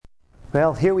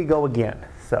Well, here we go again.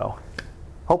 So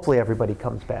hopefully everybody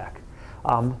comes back.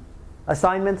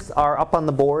 Assignments are up on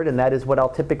the board, and that is what I'll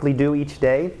typically do each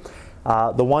day.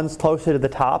 The ones closer to the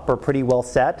top are pretty well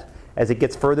set. As it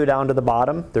gets further down to the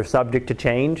bottom, they're subject to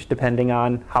change depending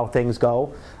on how things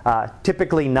go.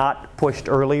 Typically not pushed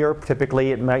earlier.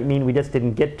 Typically it might mean we just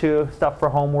didn't get to stuff for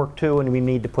homework 2 and we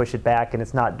need to push it back, and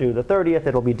it's not due the 30th,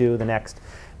 it'll be due the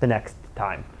next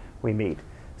time we meet.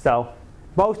 So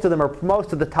most of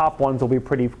the top ones will be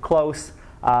pretty close.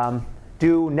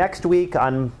 Due next week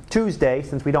on Tuesday,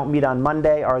 since we don't meet on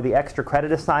Monday, are the extra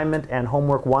credit assignment and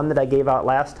homework 1 that I gave out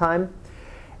last time.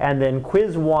 And then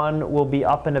quiz 1 will be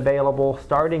up and available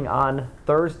starting on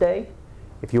Thursday.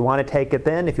 If you want to take it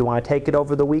then, if you want to take it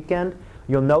over the weekend,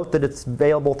 you'll note that it's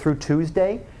available through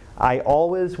Tuesday. I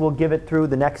always will give it through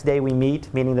the next day we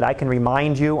meet, meaning that I can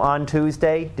remind you on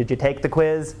Tuesday, did you take the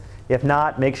quiz? If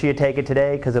not, make sure you take it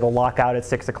today because it'll lock out at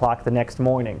 6 o'clock the next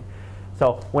morning.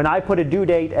 So when I put a due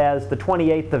date as the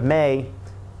 28th of May,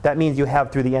 that means you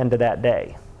have through the end of that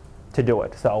day to do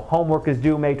it. So homework is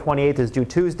due May 28th, is due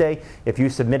Tuesday. If you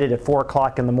submit it at 4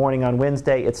 o'clock in the morning on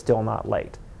Wednesday, it's still not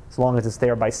late. As long as it's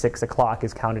there by 6 o'clock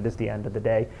is counted as the end of the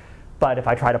day. But if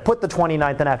I try to put the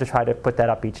 29th, then I have to try to put that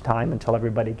up each time until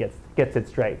everybody gets it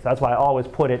straight. So that's why I always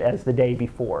put it as the day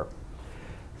before.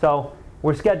 So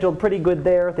we're scheduled pretty good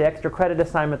there. The extra credit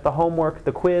assignment, the homework,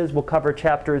 the quiz will cover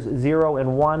chapters 0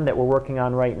 and 1 that we're working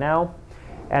on right now.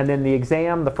 And then the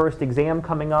exam, the first exam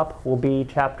coming up, will be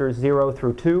chapters 0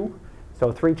 through 2.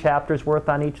 So 3 chapters worth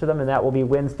on each of them, and that will be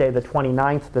Wednesday the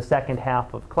 29th, the second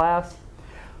half of class.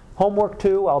 Homework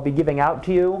 2 I'll be giving out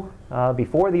to you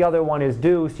before the other one is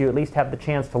due, so you at least have the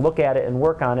chance to look at it and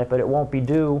work on it, but it won't be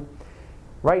due.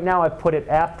 Right now I've put it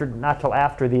after, not till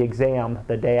after the exam,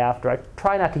 the day after. I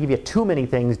try not to give you too many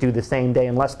things due the same day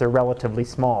unless they're relatively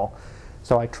small.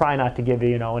 So I try not to give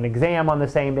you, an exam on the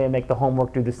same day and make the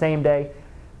homework due the same day.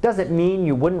 Doesn't mean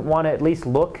you wouldn't want to at least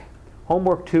look.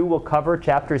 Homework 2 will cover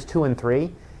chapters 2 and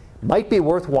 3. Might be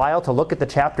worthwhile to look at the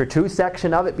chapter 2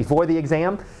 section of it before the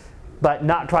exam, but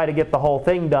not try to get the whole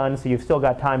thing done so you've still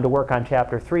got time to work on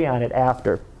chapter 3 on it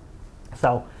after.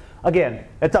 So again,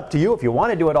 it's up to you. If you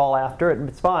want to do it all after,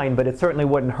 it's fine, but it certainly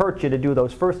wouldn't hurt you to do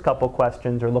those first couple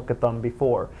questions or look at them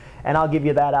before. And I'll give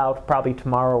you that out probably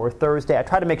tomorrow or Thursday. I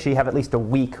try to make sure you have at least a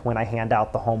week when I hand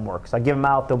out the homework. So I give them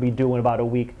out, they'll be due in about a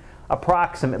week,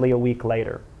 approximately a week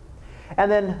later.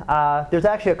 And then there's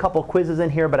actually a couple quizzes in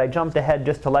here, but I jumped ahead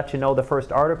just to let you know the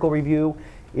first article review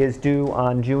is due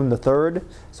on June the 3rd.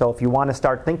 So if you want to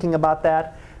start thinking about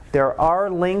that, there are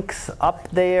links up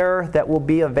there that will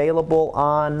be available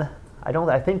on,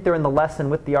 I think they're in the lesson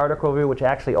with the article review, which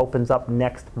actually opens up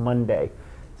next Monday.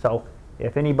 So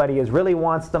if anybody really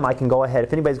wants them, I can go ahead.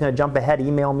 If anybody's going to jump ahead,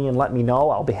 email me and let me know.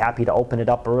 I'll be happy to open it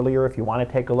up earlier if you want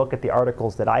to take a look at the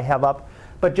articles that I have up.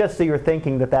 But just so you're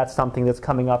thinking that that's something that's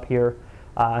coming up here,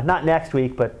 not next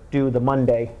week, but due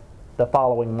the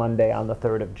following Monday on the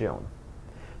 3rd of June.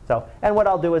 So, and what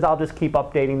I'll do is I'll just keep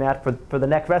updating that for the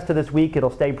rest of this week. It'll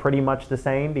stay pretty much the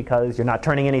same because you're not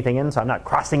turning anything in, so I'm not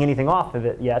crossing anything off of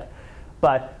it yet.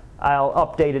 But I'll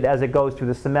update it as it goes through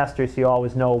the semester so you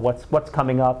always know what's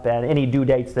coming up and any due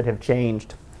dates that have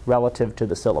changed relative to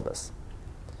the syllabus.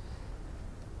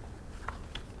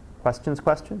 Questions?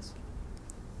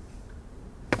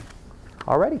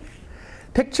 Alrighty.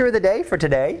 Picture of the day for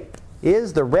today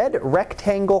is the Red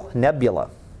Rectangle Nebula.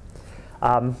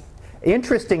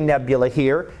 Interesting nebula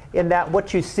here in that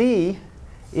what you see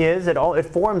is it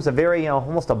forms a very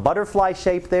almost a butterfly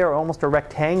shape there, almost a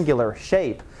rectangular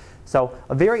shape. So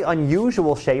a very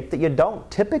unusual shape that you don't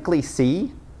typically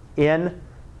see in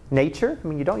nature. I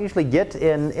mean, you don't usually get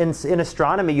in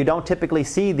astronomy. You don't typically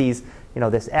see these,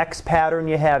 this X pattern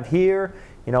you have here.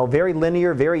 Very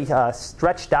linear, very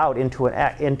stretched out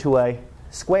into a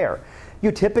square.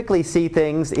 You typically see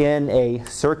things in a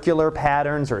circular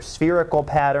patterns or spherical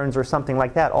patterns or something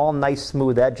like that, all nice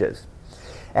smooth edges.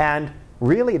 And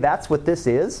really that's what this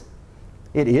is.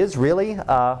 It is really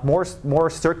more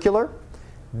circular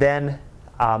than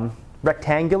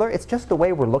rectangular. It's just the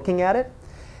way we're looking at it.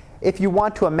 If you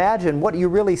want to imagine, what you're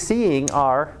really seeing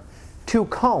are two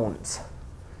cones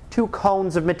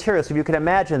of material. So if you can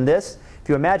imagine this, if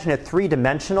you imagine it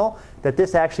three-dimensional, that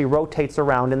this actually rotates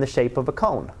around in the shape of a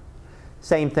cone.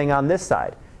 Same thing on this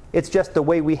side. It's just the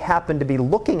way we happen to be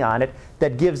looking on it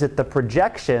that gives it the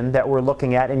projection that we're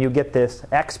looking at, and you get this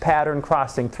X pattern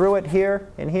crossing through it here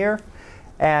and here,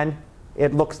 and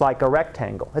it looks like a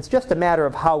rectangle. It's just a matter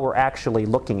of how we're actually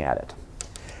looking at it.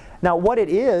 Now what it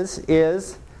is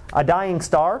a dying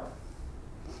star,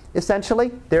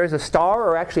 essentially. There is a star,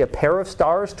 or actually a pair of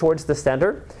stars, towards the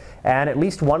center, and at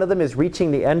least one of them is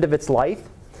reaching the end of its life.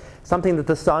 something that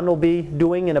the sun will be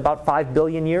doing in about 5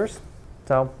 billion years.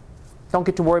 So don't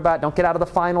get to worry about it. Don't get out of the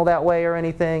final that way or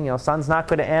anything. Sun's not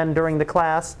going to end during the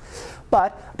class.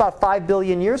 But about 5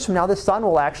 billion years from now, the sun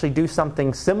will actually do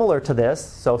something similar to this.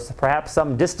 So perhaps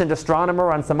some distant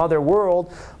astronomer on some other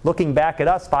world looking back at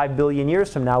us 5 billion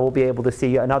years from now will be able to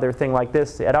see another thing like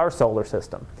this at our solar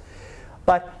system.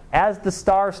 But as the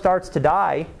star starts to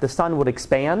die, the sun would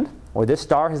expand, or this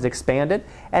star has expanded,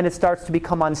 and it starts to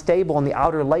become unstable, and the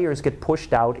outer layers get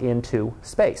pushed out into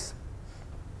space.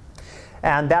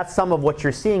 And that's some of what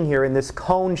you're seeing here in this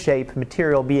cone-shaped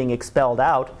material being expelled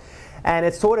out. And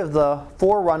it's sort of the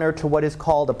forerunner to what is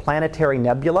called a planetary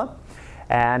nebula.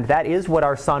 And that is what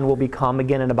our sun will become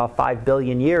again in about 5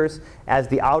 billion years as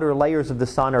the outer layers of the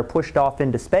sun are pushed off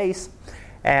into space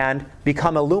and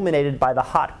become illuminated by the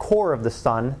hot core of the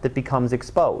sun that becomes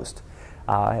exposed.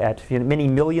 At many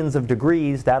millions of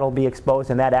degrees, that'll be exposed,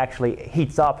 and that actually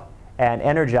heats up and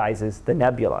energizes the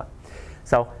nebula.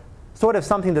 So sort of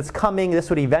something that's coming. This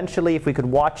would eventually, if we could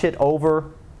watch it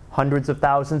over hundreds of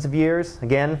thousands of years,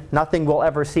 again, nothing we'll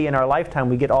ever see in our lifetime.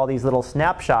 We get all these little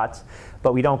snapshots,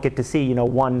 but we don't get to see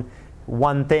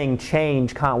one thing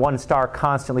change, one star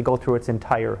constantly go through its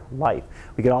entire life.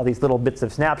 We get all these little bits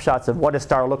of snapshots of what a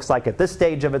star looks like at this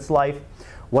stage of its life,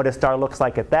 what a star looks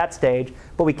like at that stage,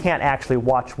 but we can't actually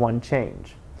watch one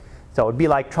change. So it would be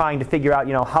like trying to figure out,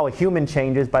 how a human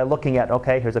changes by looking at,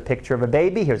 okay, here's a picture of a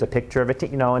baby, here's a picture of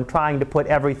a, and trying to put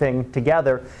everything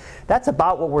together. That's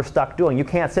about what we're stuck doing. You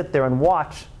can't sit there and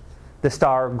watch the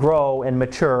star grow and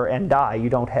mature and die.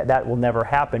 That will never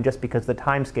happen just because the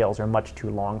timescales are much too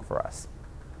long for us.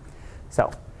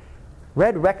 So,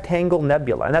 red rectangle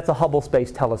nebula, and that's a Hubble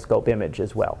Space Telescope image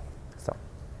as well. So,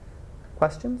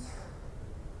 questions?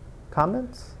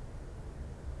 Comments?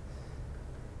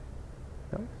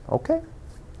 No? Okay.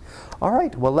 All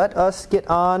right, well, let us get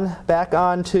back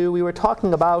on to, we were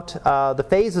talking about the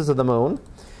phases of the moon.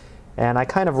 And I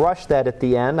kind of rushed that at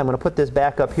the end. I'm going to put this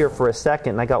back up here for a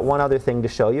second. And I got one other thing to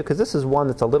show you, because this is one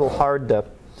that's a little hard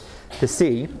to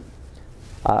see.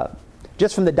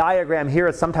 Just from the diagram here,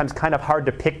 it's sometimes kind of hard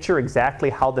to picture exactly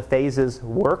how the phases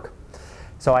work.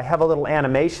 So I have a little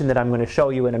animation that I'm going to show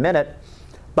you in a minute.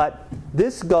 But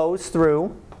this goes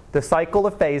through the cycle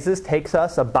of phases, takes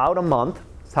us about a month.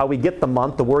 That's how we get the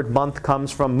month. The word month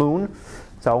comes from moon.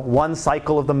 So one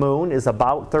cycle of the moon is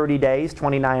about 30 days,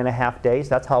 29 and a half days.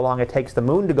 That's how long it takes the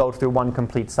moon to go through one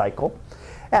complete cycle.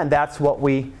 And that's what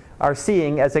we are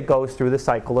seeing as it goes through the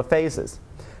cycle of phases.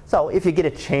 So if you get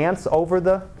a chance over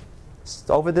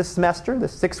this semester, the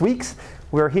 6 weeks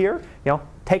we're here,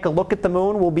 take a look at the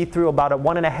moon. We'll be through about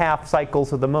 1.5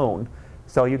 cycles of the moon.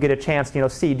 So you get a chance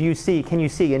to can you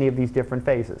see any of these different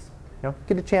phases?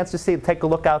 Get a chance to take a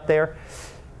look out there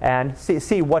and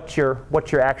see what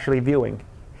you're actually viewing.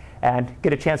 And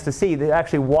get a chance to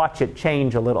actually watch it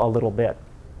change a little bit.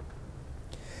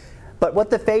 But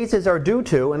what the phases are due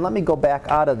to, and let me go back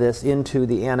out of this into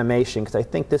the animation, because I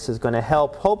think this is going to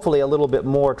help, hopefully a little bit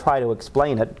more, try to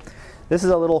explain it. This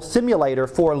is a little simulator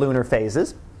for lunar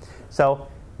phases. So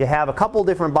you have a couple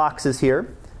different boxes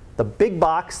here. The big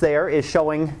box there is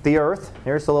showing the Earth.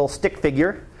 There's a little stick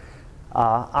figure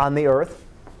on the Earth.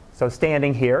 So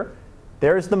standing here.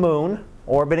 There's the moon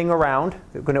orbiting around.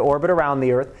 They're going to orbit around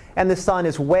the Earth. And the sun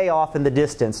is way off in the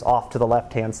distance off to the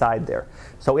left-hand side there.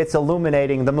 So it's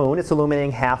illuminating the moon. It's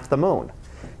illuminating half the moon.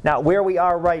 Now, where we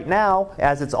are right now,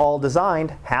 as it's all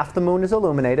designed, half the moon is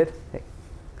illuminated.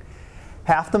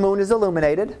 Half the moon is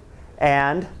illuminated,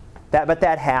 but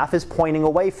that half is pointing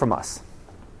away from us.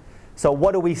 So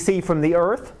what do we see from the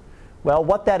Earth? Well,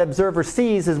 what that observer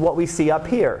sees is what we see up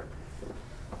here.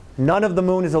 None of the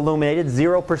moon is illuminated,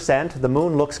 0%. The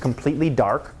moon looks completely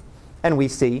dark, and we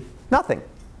see nothing.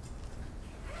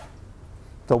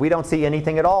 So we don't see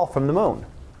anything at all from the moon.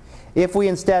 If we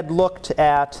instead looked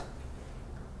at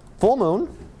full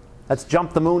moon, let's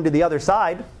jump the moon to the other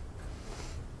side,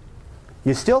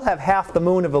 you still have half the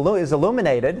moon is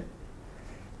illuminated.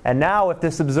 And now if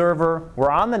this observer were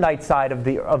on the night side of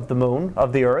the moon,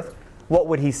 of the Earth, what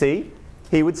would he see?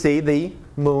 He would see the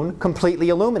moon completely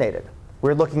illuminated.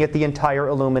 We're looking at the entire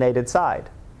illuminated side.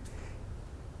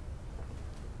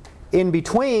 In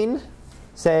between,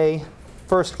 say,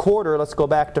 first quarter, let's go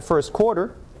back to first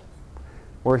quarter.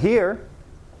 We're here.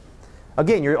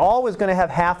 Again, you're always going to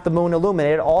have half the moon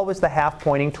illuminated, always the half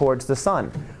pointing towards the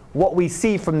sun. What we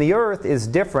see from the Earth is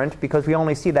different because we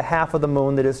only see the half of the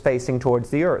moon that is facing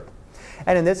towards the Earth.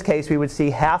 And in this case, we would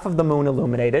see half of the moon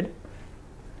illuminated.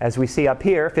 As we see up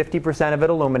here, 50% of it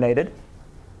illuminated.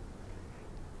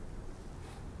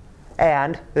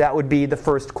 And that would be the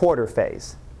first quarter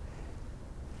phase.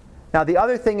 Now the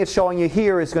other thing it's showing you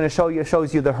here is going to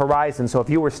shows you the horizon. So if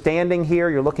you were standing here,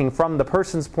 you're looking from the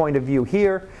person's point of view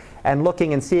here and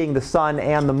looking and seeing the sun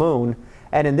and the moon.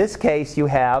 And in this case you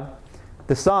have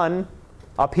the sun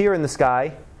up here in the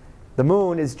sky. The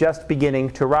moon is just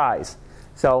beginning to rise.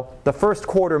 So the first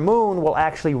quarter moon will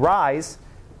actually rise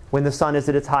when the sun is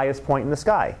at its highest point in the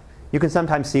sky. You can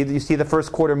sometimes see that you see the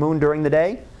first quarter moon during the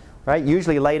day. Right?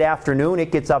 Usually late afternoon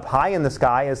it gets up high in the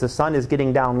sky as the sun is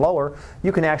getting down lower.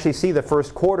 You can actually see the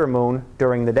first quarter moon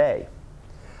during the day.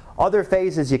 Other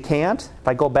phases you can't. If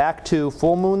I go back to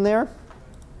full moon there.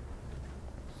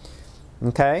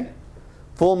 Okay.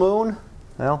 Full moon,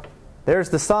 well, there's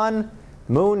the sun.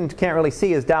 Moon, you can't really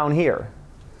see, is down here.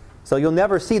 So you'll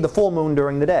never see the full moon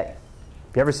during the day.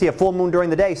 If you ever see a full moon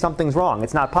during the day, something's wrong.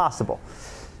 It's not possible.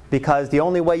 Because the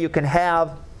only way you can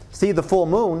see the full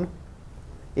moon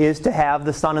is to have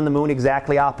the sun and the moon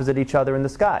exactly opposite each other in the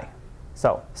sky.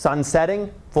 So, sun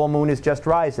setting, full moon is just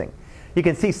rising. You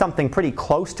can see something pretty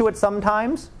close to it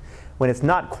sometimes. When it's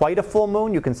not quite a full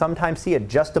moon, you can sometimes see it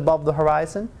just above the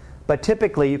horizon. But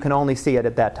typically, you can only see it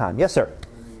at that time. Yes, sir?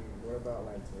 What about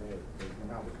like today? Because when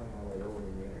I was coming my way over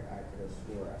here, I could have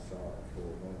swore I saw a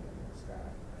full moon in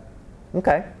the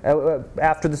sky. Okay.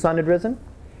 After the sun had risen?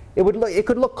 It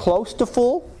could look close to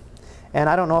full. And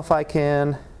I don't know if I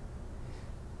can...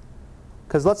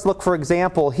 Because let's look, for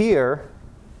example, here.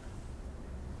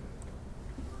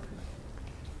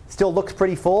 Still looks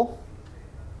pretty full.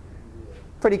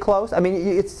 Pretty close. I mean,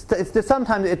 it's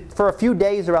sometimes for a few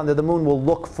days around there, the moon will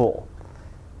look full.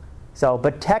 So,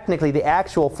 but technically, the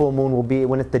actual full moon will be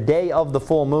when it's the day of the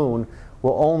full moon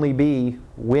will only be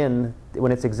when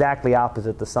it's exactly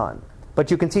opposite the sun.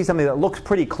 But you can see something that looks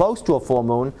pretty close to a full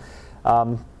moon.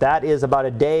 That is about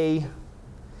a day.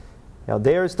 Now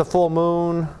there's the full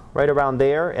moon right around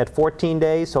there at 14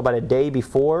 days, so about a day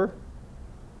before.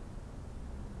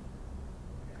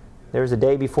 There's a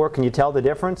day before. Can you tell the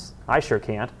difference? I sure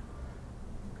can't.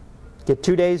 Get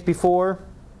 2 days before.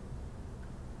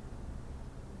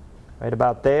 Right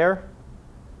about there.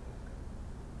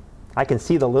 I can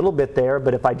see the little bit there,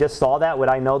 but if I just saw that, would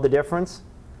I know the difference?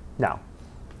 No.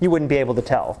 You wouldn't be able to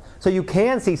tell. So you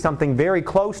can see something very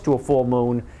close to a full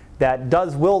moon that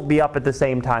will be up at the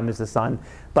same time as the sun,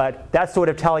 but that's sort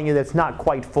of telling you that it's not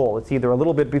quite full. It's either a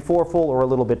little bit before full or a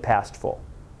little bit past full.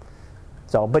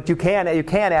 So, but you can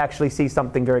actually see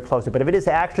something very close to it. But if it is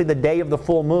actually the day of the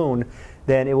full moon,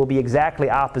 then it will be exactly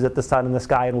opposite the sun in the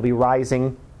sky. It will be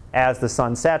rising as the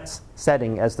sun sets,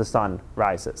 setting as the sun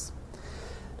rises.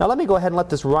 Now let me go ahead and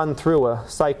let this run through a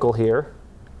cycle here.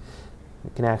 You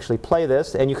can actually play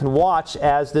this, and you can watch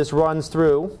as this runs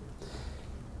through,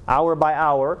 hour by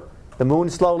hour, the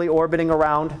moon slowly orbiting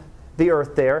around the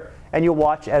Earth there, and you'll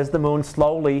watch as the moon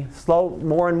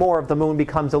more and more of the moon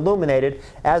becomes illuminated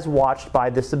as watched by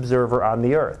this observer on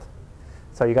the Earth.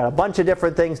 So you've got a bunch of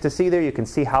different things to see there. You can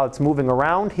see how it's moving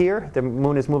around here. The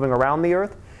moon is moving around the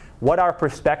Earth. What our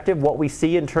perspective, what we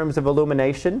see in terms of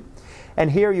illumination. And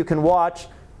here you can watch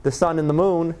the sun and the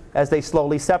moon as they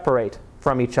slowly separate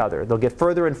from each other. They'll get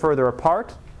further and further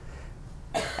apart.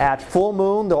 At full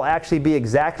moon, they'll actually be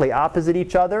exactly opposite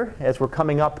each other, as we're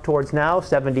coming up towards now,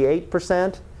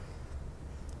 78%.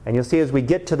 And you'll see as we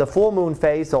get to the full moon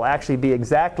phase, they'll actually be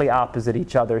exactly opposite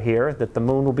each other here, that the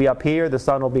moon will be up here, the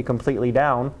sun will be completely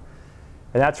down.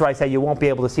 And that's where I say you won't be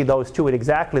able to see those two at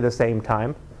exactly the same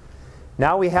time.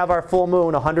 Now we have our full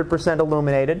moon 100%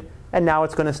 illuminated, and now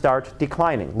it's going to start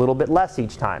declining, a little bit less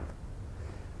each time.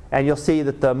 And you'll see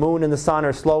that the moon and the sun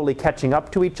are slowly catching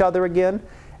up to each other again.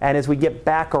 And as we get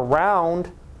back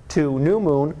around to new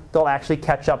moon, they'll actually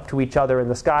catch up to each other in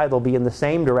the sky. They'll be in the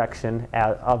same direction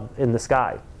in the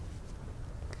sky.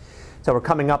 So we're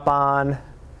coming up on,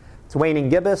 it's waning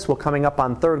gibbous. We're coming up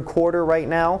on third quarter right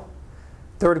now.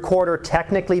 Third quarter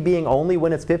technically being only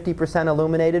when it's 50%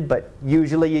 illuminated, but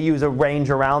usually you use a range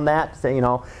around that,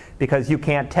 so, because you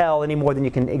can't tell any more than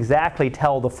you can exactly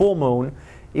tell the full moon.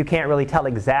 You can't really tell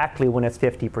exactly when it's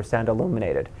 50%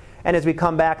 illuminated. And as we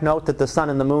come back, note that the sun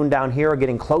and the moon down here are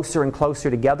getting closer and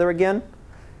closer together again.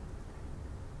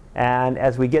 And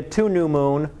as we get to new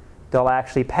moon, they'll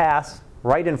actually pass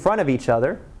right in front of each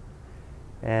other.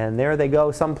 And there they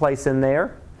go someplace in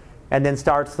there. And then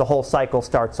the whole cycle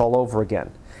starts all over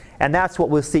again. And that's what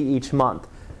we'll see each month.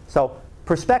 So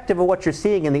perspective of what you're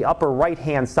seeing in the upper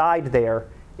right-hand side there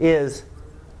is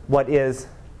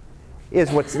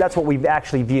that's what we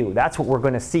actually view. That's what we're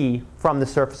going to see from the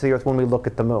surface of the Earth when we look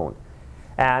at the moon.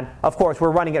 And of course,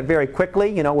 we're running it very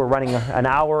quickly. We're running an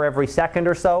hour every second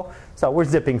or so. So we're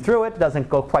zipping through it. It doesn't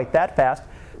go quite that fast.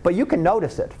 but you can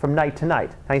notice it from night to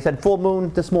night. Now you said full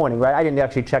moon this morning, right? I didn't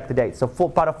actually check the date. So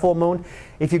about a full moon.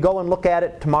 If you go and look at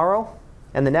it tomorrow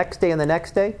and the next day and the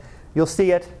next day, you'll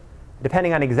see it,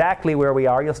 depending on exactly where we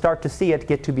are, you'll start to see it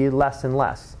get to be less and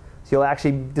less. So you'll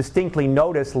actually distinctly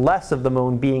notice less of the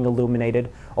moon being illuminated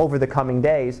over the coming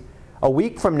days. A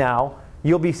week from now,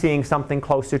 you'll be seeing something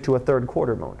closer to a third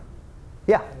quarter moon.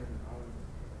 Yeah?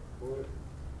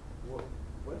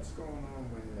 What's going on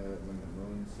when the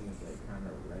moon seems like kind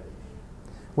of reddish?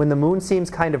 When the moon seems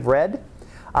kind of red,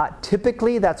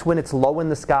 typically that's when it's low in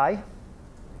the sky.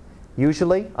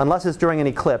 Usually, unless it's during an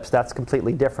eclipse, that's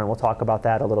completely different. We'll talk about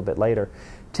that a little bit later.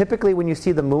 Typically, when you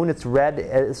see the moon, it's red.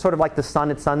 It's sort of like the sun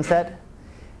at sunset.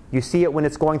 You see it when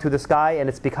it's going through the sky, and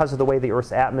it's because of the way the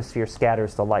Earth's atmosphere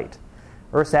scatters the light.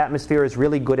 Earth's atmosphere is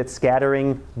really good at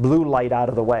scattering blue light out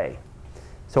of the way.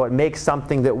 So it makes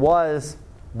something that was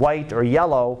white or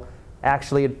yellow,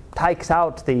 actually it takes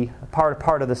out the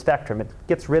part of the spectrum. It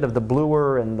gets rid of the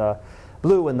blue and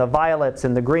the violets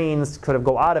and the greens, sort of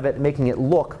go out of it, making it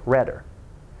look redder.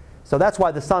 So that's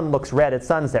why the sun looks red at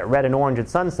sunset, red and orange at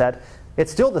sunset.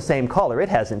 It's still the same color. It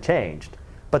hasn't changed.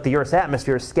 But the Earth's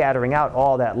atmosphere is scattering out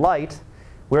all that light.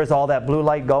 Where's all that blue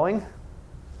light going?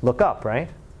 Look up, right?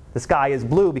 The sky is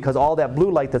blue because all that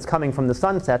blue light that's coming from the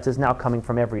sunsets is now coming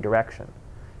from every direction.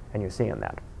 And you're seeing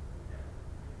that.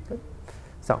 Good.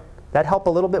 So that help a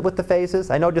little bit with the phases.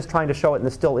 I know just trying to show it in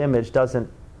the still image doesn't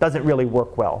really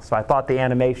work well. So I thought the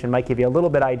animation might give you a little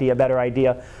bit better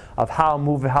idea of how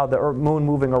the moon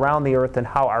moving around the Earth and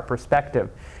how our perspective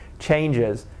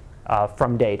changes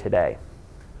from day to day.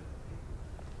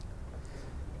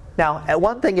 Now,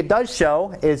 one thing it does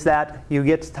show is that you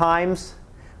get times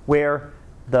where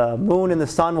the moon and the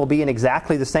sun will be in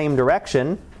exactly the same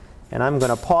direction. And I'm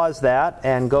going to pause that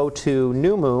and go to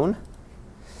new moon.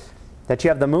 That you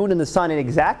have the moon and the sun in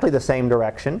exactly the same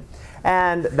direction.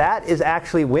 And that is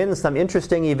actually when some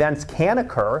interesting events can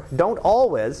occur. Don't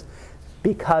always,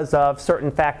 because of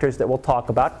certain factors that we'll talk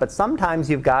about. But sometimes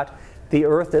you've got the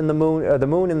Earth and the moon, or the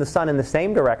moon and the sun in the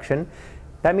same direction.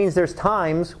 That means there's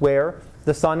times where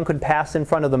the sun could pass in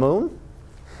front of the moon.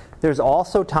 There's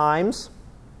also times,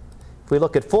 if we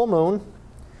look at full moon,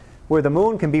 where the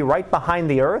moon can be right behind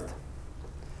the Earth.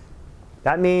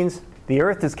 That means the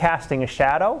Earth is casting a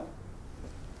shadow.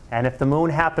 And if the moon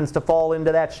happens to fall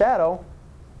into that shadow,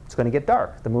 it's going to get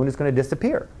dark. The moon is going to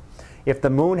disappear. If the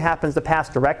moon happens to pass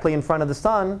directly in front of the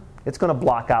sun, it's going to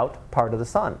block out part of the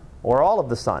sun, or all of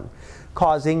the sun,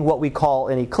 causing what we call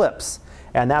an eclipse.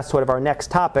 And that's sort of our next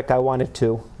topic I wanted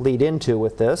to lead into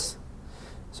with this.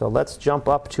 So let's jump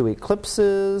up to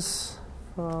eclipses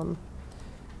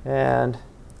and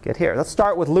get here. Let's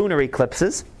start with lunar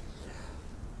eclipses.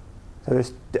 So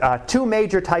there's two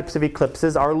major types of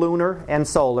eclipses, are lunar and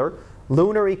solar.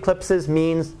 Lunar eclipses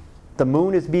means the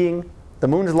moon's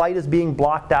light is being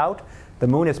blocked out. The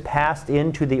moon is passed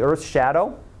into the Earth's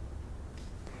shadow.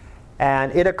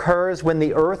 And it occurs when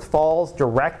the Earth falls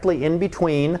directly in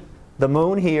between the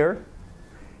moon here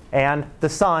and the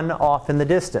sun off in the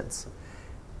distance.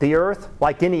 The Earth,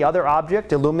 like any other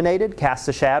object illuminated, casts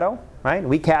a shadow. Right?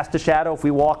 We cast a shadow if we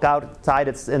walk outside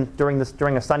during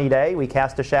a sunny day. We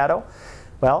cast a shadow.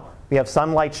 Well, we have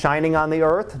sunlight shining on the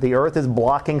Earth. The Earth is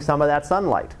blocking some of that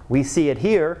sunlight. We see it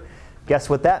here. Guess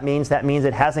what that means? That means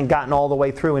it hasn't gotten all the way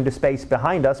through into space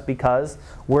behind us because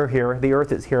we're here. The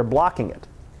Earth is here blocking it.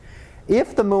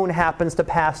 If the moon happens to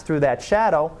pass through that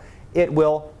shadow, it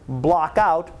will block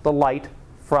out the light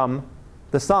from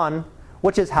the sun,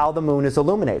 which is how the moon is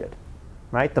illuminated.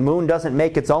 Right? The moon doesn't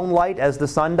make its own light as the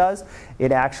sun does.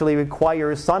 It actually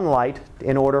requires sunlight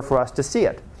in order for us to see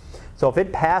it. So if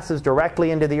it passes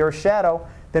directly into the Earth's shadow,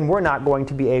 then we're not going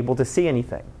to be able to see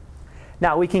anything.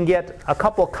 Now, we can get a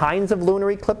couple kinds of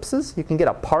lunar eclipses. You can get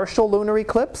a partial lunar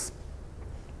eclipse.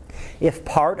 If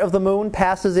part of the moon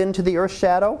passes into the Earth's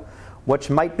shadow, which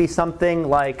might be something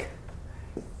like,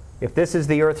 if this is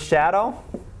the Earth's shadow,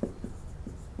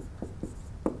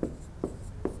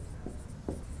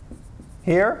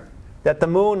 here, that the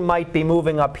moon might be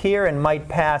moving up here and might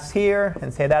pass here,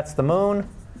 and say that's the moon,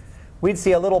 we'd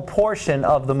see a little portion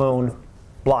of the moon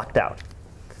blocked out.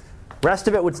 Rest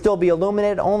of it would still be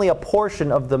illuminated. Only a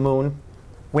portion of the moon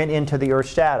went into the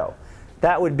Earth's shadow.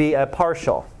 That would be a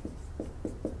partial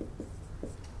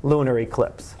lunar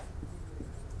eclipse.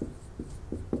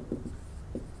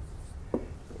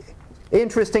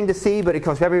 Interesting to see, but of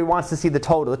course everybody wants to see the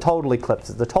total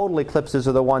eclipses. The total eclipses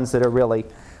are the ones that are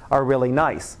really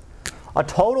nice. A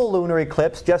total lunar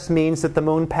eclipse just means that the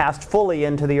moon passed fully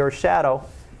into the Earth's shadow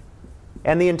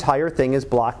and the entire thing is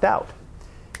blocked out.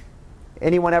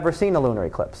 Anyone ever seen a lunar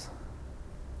eclipse?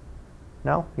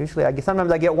 No? Usually,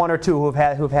 sometimes I get one or two who've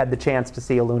had the chance to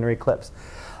see a lunar eclipse.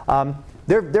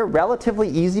 They're relatively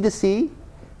easy to see.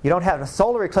 You don't have a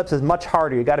solar eclipse is much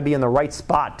harder. You got to be in the right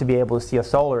spot to be able to see a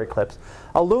solar eclipse.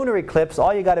 A lunar eclipse,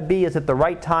 all you got to be is at the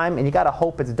right time, and you got to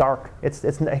hope it's dark. It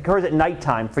occurs at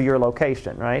nighttime for your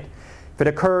location, right? If it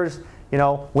occurs,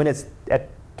 when it's at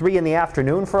 3 in the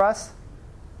afternoon for us,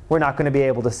 we're not going to be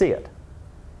able to see it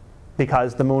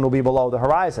because the moon will be below the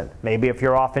horizon. Maybe if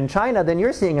you're off in China, then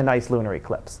you're seeing a nice lunar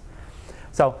eclipse.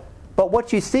 But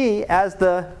what you see as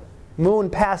the moon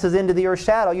passes into the Earth's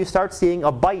shadow, you start seeing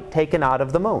a bite taken out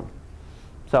of the moon.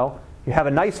 So you have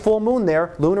a nice full moon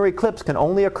there. Lunar eclipse can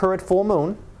only occur at full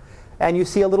moon. And you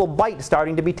see a little bite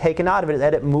starting to be taken out of it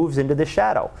as it moves into the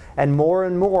shadow. And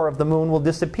more of the moon will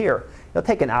disappear. It'll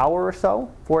take an hour or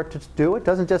so for it to do. It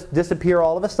doesn't just disappear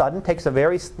all of a sudden. It takes a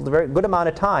very good amount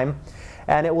of time.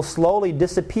 And it will slowly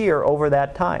disappear over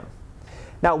that time.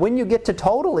 Now, when you get to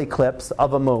total eclipse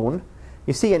of a moon,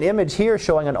 you see an image here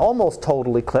showing an almost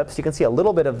total eclipse. You can see a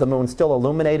little bit of the moon still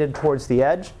illuminated towards the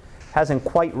edge. Hasn't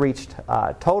quite reached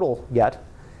total yet.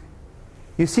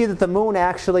 You see that the moon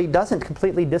actually doesn't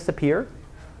completely disappear.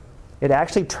 It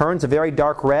actually turns a very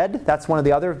dark red. That's one of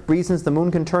the other reasons the moon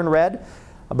can turn red.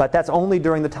 But that's only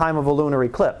during the time of a lunar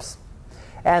eclipse.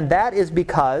 And that is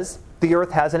because the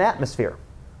Earth has an atmosphere.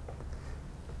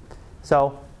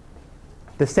 So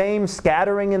the same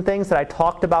scattering and things that I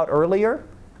talked about earlier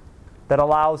that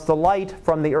allows the light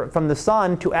from the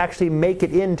sun to actually make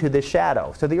it into the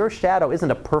shadow. So the Earth's shadow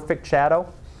isn't a perfect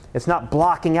shadow. It's not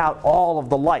blocking out all of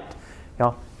the light.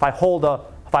 If I hold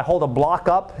a block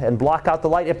up and block out the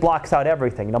light, it blocks out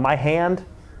everything. My hand,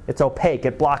 it's opaque.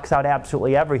 It blocks out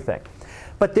absolutely everything.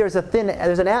 But there's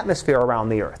an atmosphere around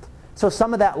the Earth. So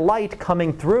some of that light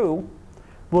coming through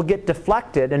will get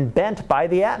deflected and bent by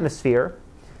the atmosphere,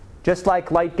 just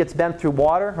like light gets bent through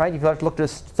water, right? If you look at a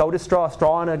soda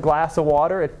straw, in a glass of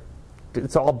water,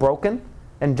 it's all broken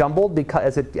and jumbled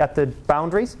because at the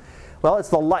boundaries. Well,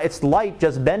 it's light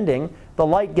just bending. The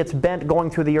light gets bent going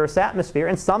through the Earth's atmosphere,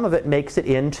 and some of it makes it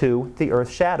into the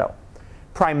Earth's shadow.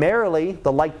 Primarily,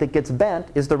 the light that gets bent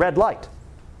is the red light.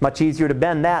 Much easier to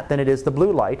bend that than it is the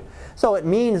blue light. So it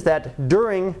means that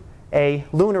during a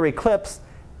lunar eclipse,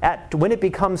 when it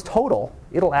becomes total,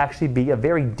 it'll actually be a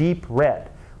very deep red.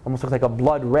 Almost looks like a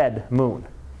blood red moon.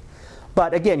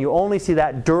 But again, you only see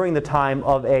that during the time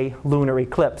of a lunar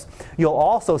eclipse. You'll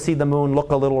also see the moon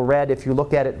look a little red if you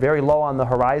look at it very low on the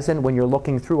horizon when you're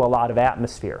looking through a lot of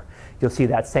atmosphere. You'll see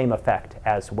that same effect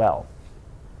as well.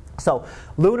 So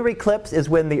lunar eclipse is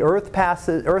when the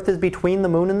Earth is between the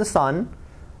moon and the sun,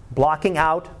 blocking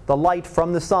out the light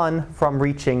from the sun from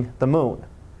reaching the moon.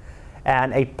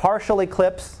 And a partial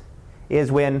eclipse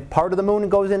is when part of the moon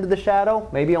goes into the shadow.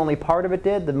 Maybe only part of it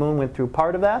did. The moon went through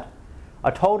part of that.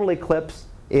 A total eclipse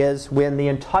is when the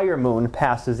entire moon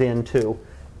passes into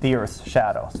the Earth's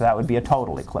shadow. So that would be a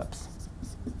total eclipse.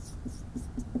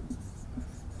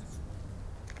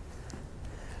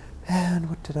 And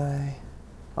what did I...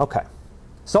 Okay.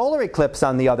 Solar eclipse,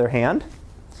 on the other hand,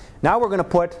 now we're going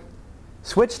to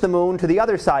switch the moon to the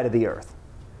other side of the Earth.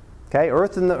 Okay,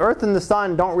 Earth and the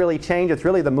sun don't really change. It's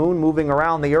really the moon moving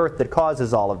around the Earth that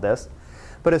causes all of this.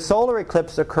 But a solar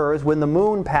eclipse occurs when the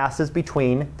moon passes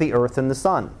between the Earth and the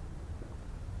sun.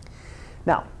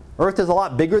 Now, Earth is a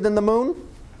lot bigger than the moon.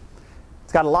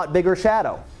 It's got a lot bigger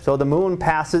shadow. So the moon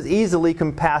passes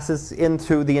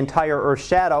into the entire Earth's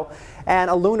shadow. And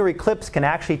a lunar eclipse can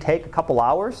actually take a couple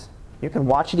hours. You can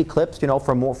watch it eclipse,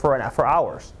 for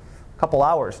hours. A couple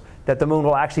hours. That the moon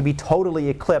will actually be totally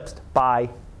eclipsed by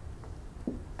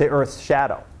the Earth's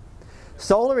shadow.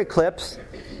 Solar eclipse,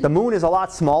 the moon is a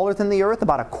lot smaller than the Earth,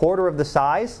 about a quarter of the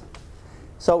size.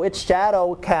 So its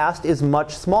shadow cast is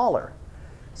much smaller.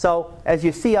 So as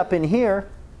you see up in here,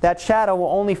 that shadow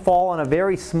will only fall on a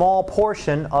very small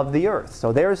portion of the Earth.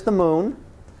 So there's the moon.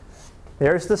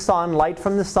 There's the sun. Light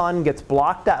from the sun gets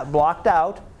blocked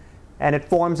out, and it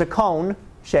forms a cone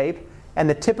shape. And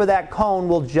the tip of that cone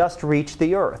will just reach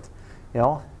the Earth.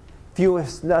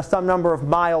 Some number of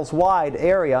miles wide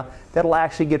area that'll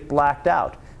actually get blacked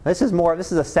out. This is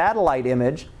a satellite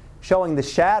image showing the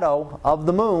shadow of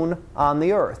the moon on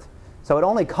the Earth. So it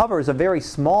only covers a very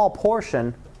small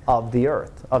portion of the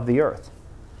Earth.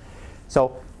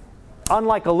 So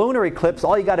unlike a lunar eclipse,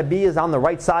 all you got to be is on the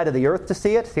right side of the Earth to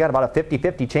see it. So you got about a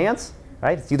 50-50 chance,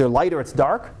 right? It's either light or it's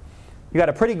dark. You got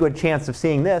a pretty good chance of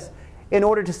seeing this. In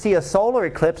order to see a solar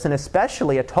eclipse, and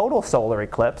especially a total solar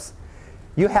eclipse,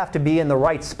 you have to be in the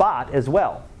right spot as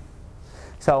well.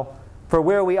 So for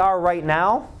where we are right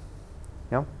now,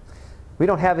 we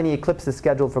don't have any eclipses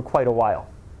scheduled for quite a while.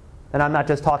 And I'm not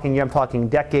just talking years, I'm talking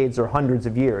decades or hundreds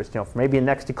of years. Maybe the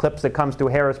next eclipse that comes through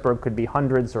Harrisburg could be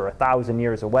hundreds or 1,000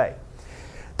 years away.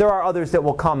 There are others that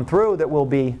will come through that will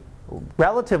be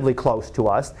relatively close to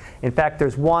us. In fact,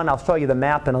 there's one, I'll show you the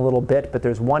map in a little bit, but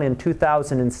there's one in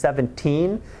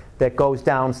 2017 that goes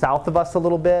down south of us a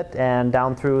little bit and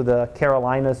down through the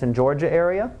Carolinas and Georgia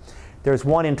area. There's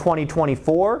one in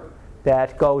 2024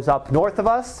 that goes up north of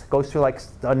us, goes through like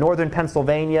northern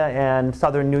Pennsylvania and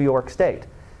southern New York State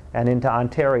and into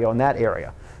Ontario in that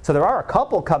area. So there are a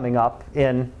couple coming up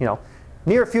in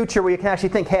near future where you can actually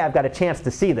think, hey, I've got a chance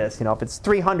to see this. If it's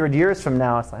 300 years from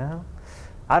now, it's like, oh,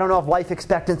 I don't know if life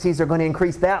expectancies are going to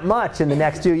increase that much in the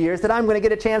next 2 years that I'm going to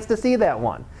get a chance to see that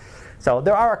one. So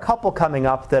there are a couple coming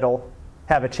up that'll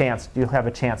have a chance. You'll have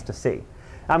a chance to see.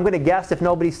 I'm going to guess if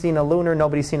nobody's seen a lunar,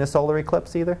 nobody's seen a solar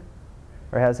eclipse either,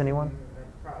 or has anyone?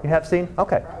 You have seen?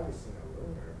 Okay. Probably seen a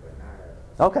lunar, but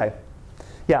not a. Okay.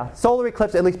 Yeah, solar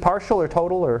eclipse, at least partial or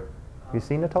total, or have you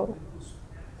seen a total? It was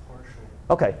partial.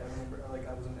 Okay. I remember,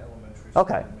 I was in elementary school.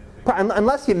 Okay.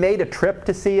 Unless you made a trip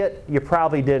to see it, you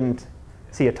probably didn't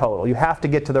see a total. You have to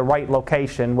get to the right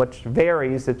location, which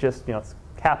varies. It just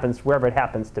happens wherever it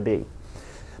happens to be.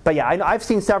 But yeah, I've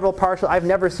seen several partial. I've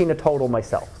never seen a total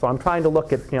myself. So I'm trying to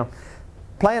look at,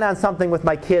 plan on something with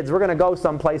my kids. We're going to go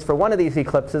someplace for one of these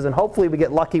eclipses, and hopefully we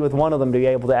get lucky with one of them to be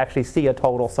able to actually see a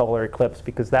total solar eclipse,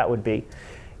 because that would be,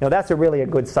 that's really a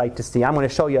good sight to see. I'm going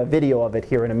to show you a video of it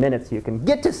here in a minute so you can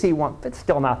get to see one. It's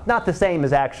still not the same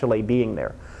as actually being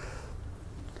there.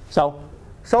 So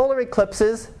solar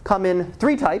eclipses come in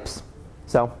 3 types.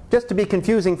 So just to be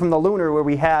confusing from the lunar where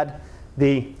we had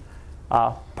the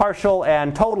partial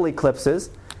and total eclipses,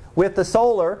 with the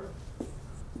solar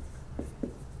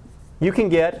you can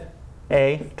get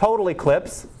a total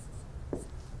eclipse.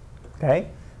 Okay?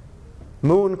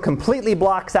 Moon completely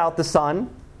blocks out the sun.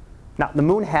 Now the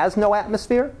moon has no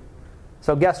atmosphere,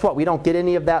 so guess what? We don't get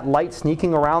any of that light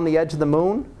sneaking around the edge of the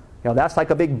moon. That's like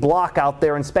a big block out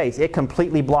there in space. It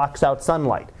completely blocks out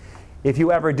sunlight. If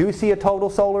you ever do see a total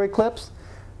solar eclipse,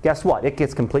 guess what? It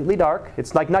gets completely dark.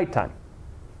 It's like nighttime.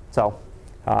 So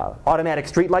automatic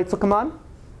street lights will come on.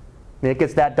 When it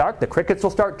gets that dark, the crickets will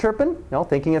start chirping,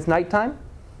 thinking it's nighttime.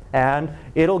 And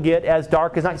it'll get as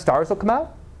dark as night. Stars will come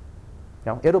out.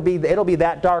 It'll be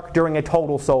that dark during a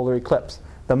total solar eclipse.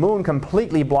 The moon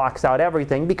completely blocks out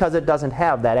everything because it doesn't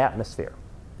have that atmosphere.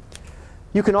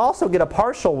 You can also get a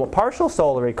partial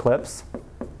solar eclipse.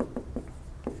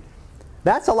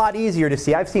 That's a lot easier to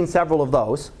see. I've seen several of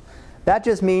those. That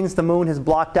just means the moon has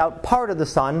blocked out part of the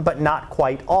sun, but not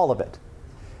quite all of it.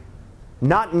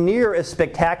 Not near as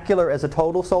spectacular as a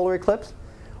total solar eclipse.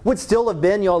 Would still have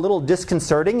been a little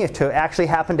disconcerting if to actually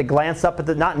happen to glance up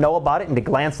at not know about it and to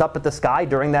glance up at the sky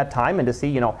during that time and to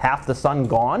see half the sun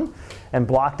gone and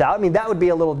blocked out. I mean, that would be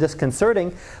a little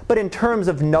disconcerting. But in terms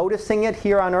of noticing it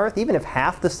here on Earth, even if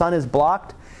half the sun is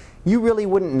blocked, you really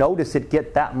wouldn't notice it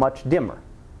get that much dimmer.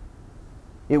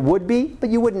 It would be, but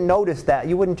you wouldn't notice that.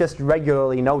 You wouldn't just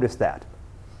regularly notice that.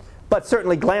 But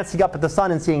certainly glancing up at the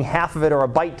sun and seeing half of it or a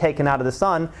bite taken out of the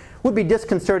sun would be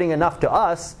disconcerting enough to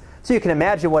us. So you can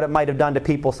imagine what it might have done to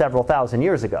people several thousand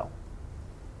years ago.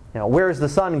 Where's the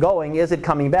sun going? Is it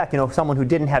coming back? Someone who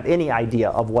didn't have any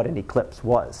idea of what an eclipse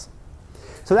was.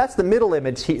 So that's the middle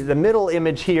image. The middle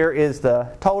image here is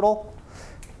the total.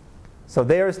 So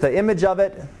there's the image of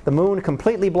it, the moon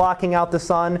completely blocking out the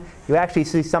sun. You actually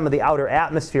see some of the outer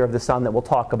atmosphere of the sun that we'll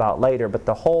talk about later, but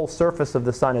the whole surface of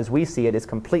the sun as we see it is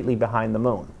completely behind the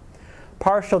moon.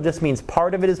 Partial just means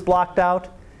part of it is blocked out.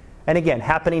 And again,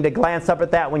 happening to glance up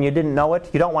at that when you didn't know it.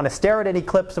 You don't want to stare at an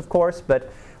eclipse, of course,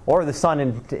 or the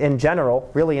sun in general.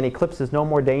 Really, an eclipse is no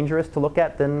more dangerous to look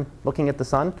at than looking at the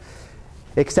sun,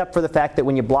 except for the fact that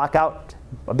when you block out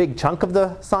a big chunk of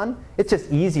the sun, it's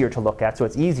just easier to look at, so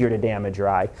it's easier to damage your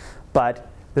eye. But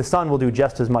the sun will do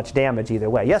just as much damage either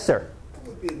way. Yes, sir? What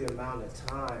would be the amount of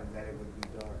time that it would be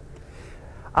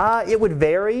dark? It would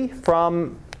vary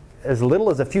from as little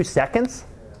as a few seconds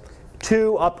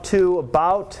to up to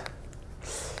about,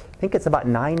 I think it's about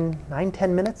 9-10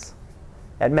 minutes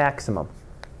at maximum.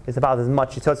 It's about as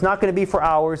much. So it's not going to be for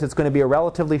hours. It's going to be a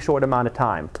relatively short amount of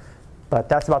time. But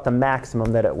that's about the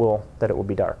maximum that it will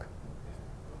be dark.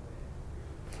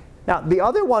 Now, the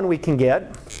other one we can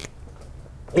get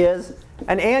is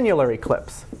an annular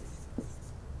eclipse.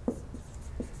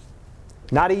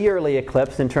 Not a yearly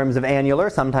eclipse in terms of annular.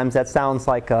 Sometimes that sounds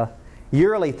like a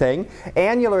yearly thing.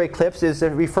 Annular eclipse is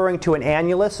referring to an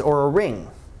annulus or a ring.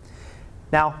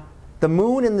 Now, the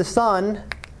moon and the sun,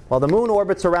 the moon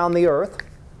orbits around the Earth.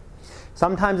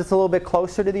 Sometimes it's a little bit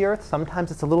closer to the Earth.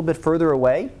 Sometimes it's a little bit further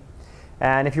away.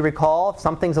 And if you recall, if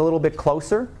something's a little bit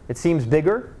closer, it seems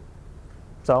bigger.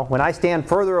 So when I stand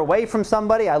further away from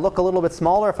somebody, I look a little bit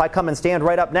smaller. If I come and stand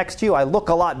right up next to you, I look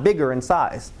a lot bigger in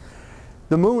size.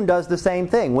 The moon does the same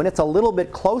thing. When it's a little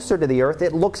bit closer to the Earth,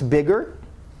 it looks bigger,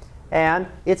 and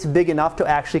it's big enough to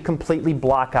actually completely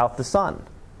block out the sun.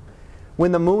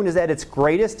 When the moon is at its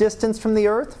greatest distance from the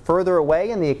Earth, further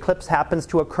away, and the eclipse happens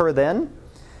to occur then,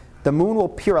 the moon will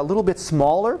appear a little bit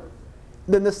smaller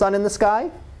than the sun in the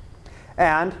sky,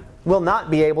 and will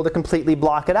not be able to completely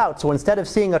block it out. So instead of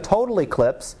seeing a total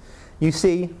eclipse, you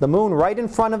see the moon right in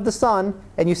front of the sun,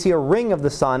 and you see a ring of the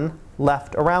sun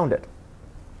left around it.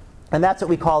 And that's what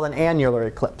we call an annular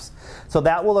eclipse. So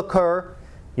that will occur.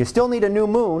 You still need a new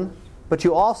moon, but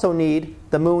you also need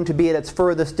the moon to be at its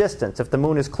furthest distance. If the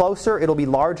moon is closer, it'll be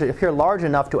large, appear large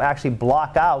enough to actually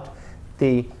block out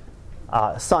the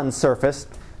sun's surface.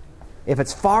 If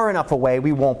it's far enough away,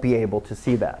 we won't be able to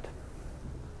see that.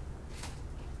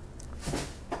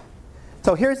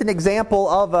 So here's an example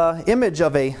of an image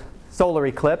of a solar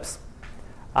eclipse.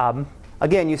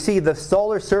 Again, you see the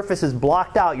solar surface is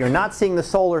blocked out. You're not seeing the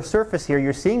solar surface here.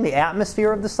 You're seeing the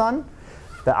atmosphere of the sun,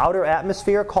 the outer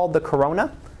atmosphere called the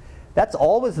corona. That's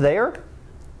always there.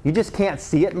 You just can't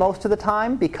see it most of the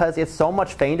time because it's so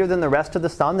much fainter than the rest of the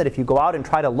sun that if you go out and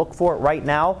try to look for it right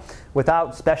now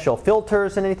without special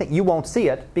filters and anything, you won't see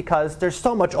it because there's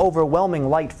so much overwhelming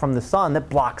light from the sun that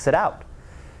blocks it out.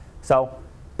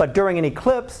 But during an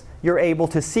eclipse, you're able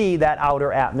to see that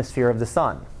outer atmosphere of the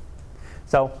sun.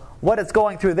 So what it's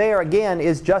going through there, again,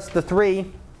 is just the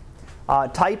three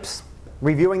types.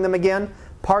 Reviewing them again.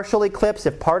 Partial eclipse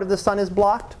if part of the sun is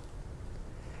blocked.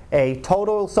 A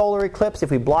total solar eclipse if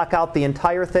we block out the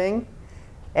entire thing.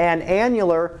 And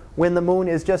annular when the moon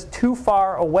is just too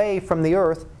far away from the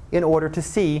Earth in order to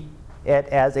see it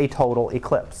as a total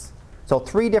eclipse. So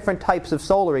three different types of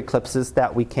solar eclipses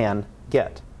that we can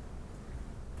get.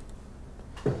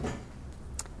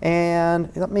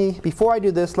 And before I do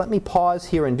this, let me pause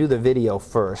here and do the video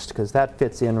first, because that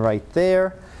fits in right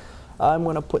there. I'm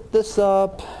going to put this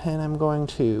up, and I'm going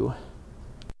to...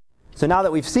 So now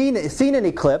that we've seen an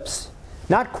eclipse,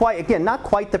 not quite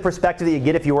the perspective that you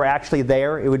get if you were actually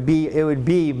there. It would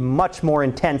be much more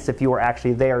intense if you were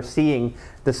actually there seeing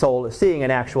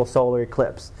an actual solar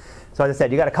eclipse. So as I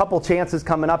said, you got a couple chances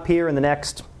coming up here in the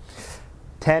next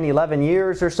 10, 11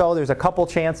 years or so. There's a couple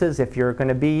chances if you're going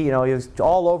to be,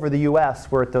 all over the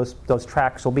U.S. where those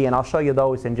tracks will be, and I'll show you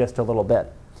those in just a little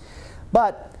bit.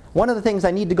 But one of the things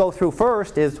I need to go through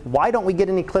first is why don't we get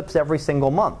an eclipse every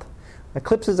single month?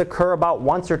 Eclipses occur about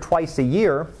once or twice a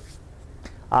year,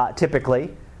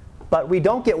 typically, but we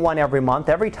don't get one every month.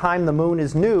 Every time the moon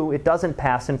is new, it doesn't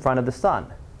pass in front of the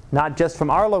sun. Not just from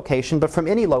our location, but from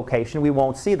any location, we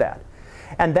won't see that.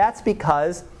 And that's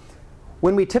because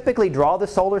when we typically draw the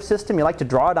solar system, you like to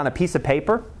draw it on a piece of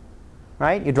paper,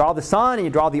 right? You draw the sun and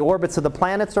you draw the orbits of the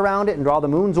planets around it and draw the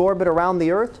moon's orbit around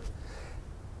the Earth.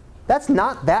 That's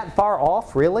not that far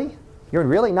off, really. You're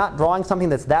really not drawing something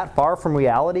that's that far from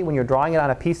reality when you're drawing it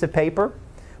on a piece of paper,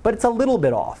 but it's a little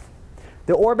bit off.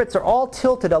 The orbits are all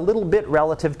tilted a little bit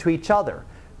relative to each other.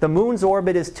 The moon's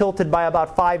orbit is tilted by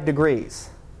about 5 degrees.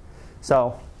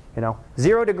 So,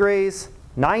 0 degrees,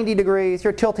 90 degrees,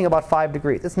 you're tilting about 5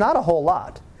 degrees. It's not a whole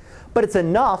lot, but it's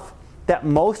enough that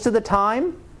most of the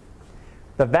time,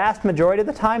 the vast majority of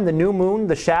the time, the new moon,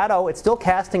 the shadow, it's still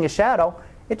casting a shadow.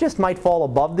 It just might fall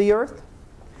above the Earth.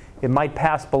 It might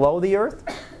pass below the Earth.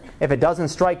 If it doesn't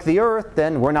strike the Earth,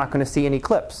 then we're not going to see an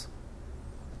eclipse.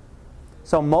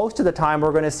 So most of the time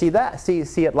we're going to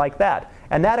see it like that.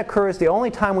 And that occurs, the only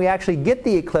time we actually get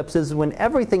the eclipses is when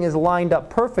everything is lined up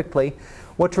perfectly,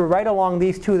 which are right along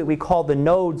these two that we call the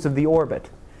nodes of the orbit.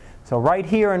 So right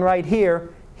here and right here,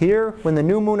 when the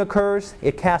new moon occurs,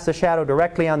 it casts a shadow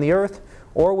directly on the Earth,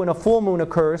 or when a full moon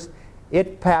occurs,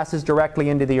 it passes directly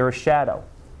into the Earth's shadow.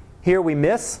 Here we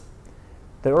miss.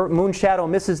 The moon shadow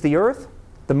misses the Earth.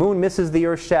 The moon misses the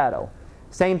Earth's shadow.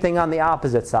 Same thing on the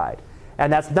opposite side.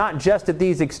 And that's not just at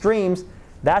these extremes.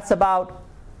 That's about,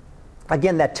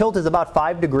 again, that tilt is about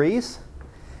 5 degrees.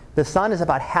 The sun is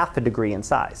about half a degree in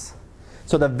size.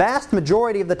 So the vast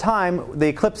majority of the time, the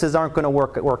eclipses aren't going to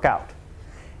work out.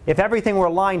 If everything were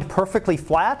aligned perfectly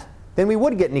flat, then we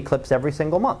would get an eclipse every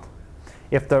single month.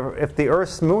 If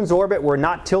the moon's orbit were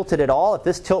not tilted at all, if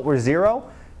this tilt were 0,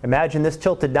 imagine this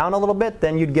tilted down a little bit,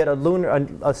 then you'd get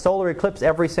a solar eclipse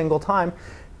every single time.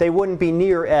 They wouldn't be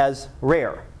near as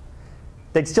rare.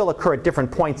 They'd still occur at different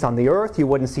points on the Earth. You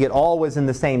wouldn't see it always in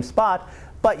the same spot,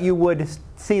 but you would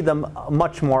see them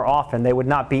much more often. They would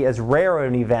not be as rare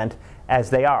an event as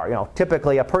they are.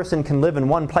 Typically a person can live in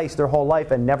one place their whole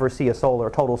life and never see a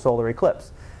total solar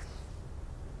eclipse.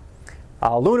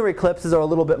 Lunar eclipses are a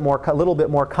little bit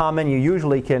more common.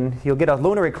 You'll get a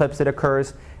lunar eclipse that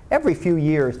occurs every few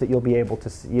years that you'll be able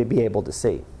to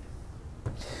see.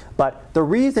 But the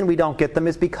reason we don't get them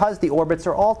is because the orbits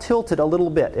are all tilted a little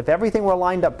bit. If everything were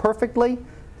lined up perfectly,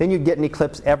 then you'd get an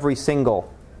eclipse every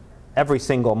single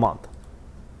month.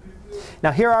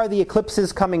 Now here are the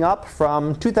eclipses coming up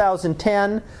from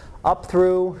 2010 up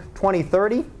through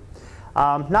 2030.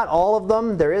 Not all of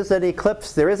them. There is an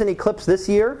eclipse this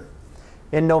year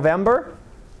in November,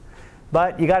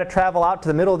 but you got to travel out to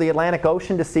the middle of the Atlantic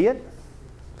Ocean to see it.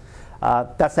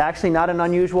 That's actually not an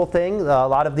unusual thing. A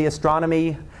lot of the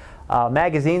astronomy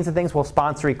magazines and things will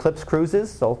sponsor eclipse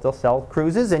cruises, so they'll sell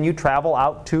cruises, and you travel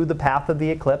out to the path of the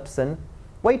eclipse and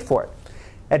wait for it.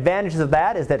 Advantages of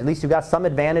that is that at least you've got some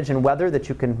advantage in weather, that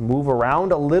you can move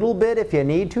around a little bit if you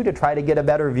need to try to get a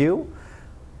better view.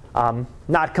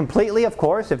 Not completely, of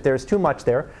course, if there's too much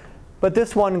there. But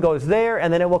this one goes there,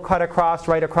 and then it will cut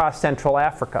right across Central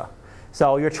Africa.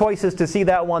 So your choices to see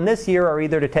that one this year are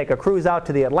either to take a cruise out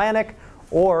to the Atlantic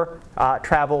or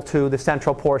travel to the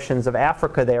central portions of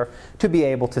Africa there to be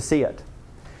able to see it.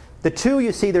 The two,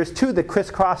 you see, there's two that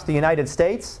crisscross the United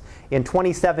States in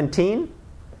 2017.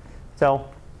 So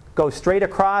goes straight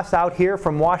across out here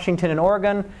from Washington and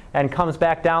Oregon and comes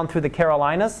back down through the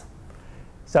Carolinas.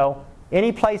 So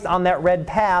any place on that red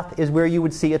path is where you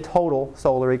would see a total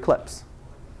solar eclipse.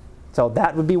 So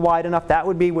that would be wide enough. That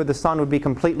would be where the sun would be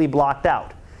completely blocked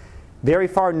out. Very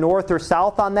far north or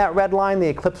south on that red line, the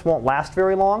eclipse won't last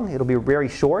very long. It'll be very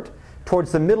short.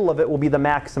 Towards the middle of it will be the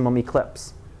maximum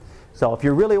eclipse. So if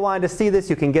you really wanted to see this,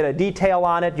 you can get a detail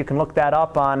on it. You can look that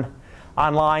up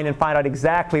online and find out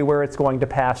exactly where it's going to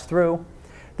pass through.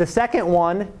 The second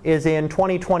one is in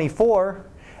 2024,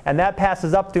 and that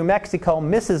passes up through Mexico,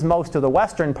 misses most of the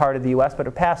western part of the U.S., but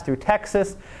it passed through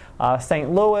Texas,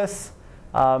 St. Louis,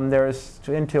 there's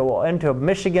into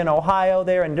Michigan, Ohio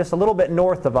there, and just a little bit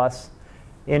north of us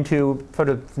into sort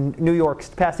of New York,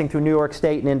 passing through New York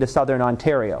State and into southern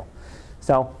Ontario.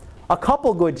 So a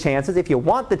couple good chances. If you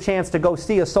want the chance to go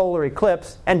see a solar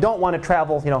eclipse and don't want to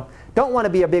travel, don't want to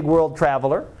be a big world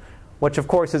traveler, which of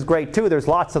course is great too. There's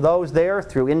lots of those there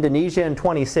through Indonesia in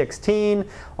 2016,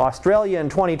 Australia in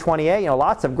 2028.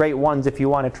 Lots of great ones if you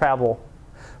want to travel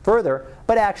further.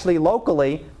 But actually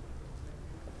locally,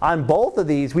 on both of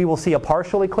these, we will see a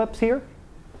partial eclipse here.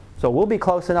 So we'll be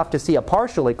close enough to see a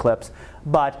partial eclipse.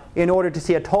 But in order to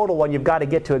see a total one, you've got to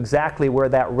get to exactly where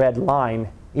that red line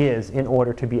is in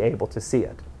order to be able to see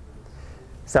it.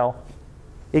 So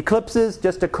eclipses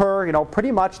just occur,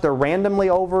 pretty much they're randomly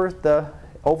over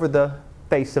the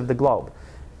face of the globe.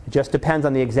 It just depends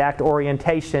on the exact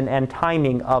orientation and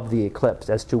timing of the eclipse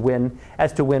as to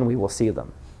when we will see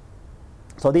them.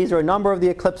 So these are a number of the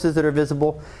eclipses that are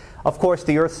visible. Of course,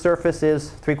 the Earth's surface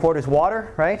is 3/4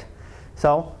 water, right?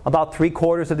 So about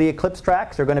 3/4 of the eclipse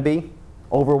tracks are going to be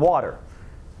over water.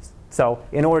 So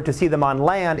in order to see them on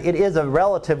land, it is a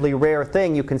relatively rare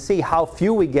thing. You can see how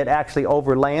few we get actually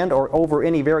over land or over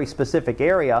any very specific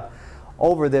area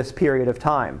over this period of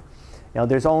time.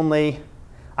 There's only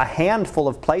a handful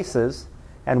of places,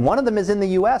 and one of them is in the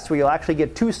U.S. where you'll actually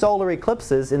get 2 solar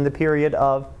eclipses in the period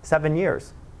of 7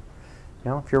 years.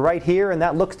 If you're right here and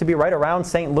that looks to be right around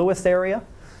St. Louis area,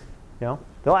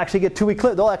 they'll actually get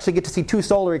to see 2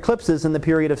 solar eclipses in the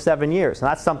period of 7 years. And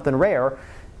that's something rare.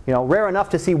 Rare enough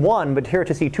to see one, but here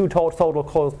to see 2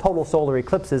 total solar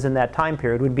eclipses in that time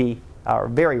period would be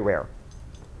very rare.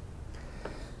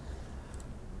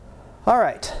 All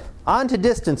right, on to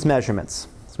distance measurements.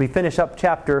 So we finish up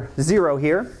chapter 0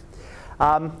 here.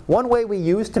 One way we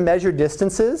use to measure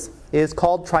distances is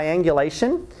called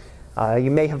triangulation.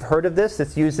 You may have heard of this.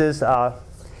 This uses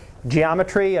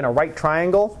geometry and a right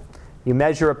triangle. You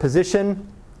measure a position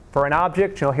for an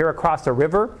object, here across a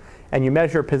river, and you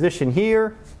measure a position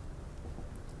here.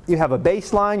 You have a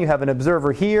baseline, you have an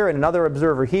observer here and another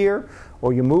observer here,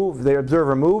 or the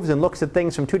observer moves and looks at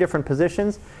things from 2 different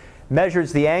positions,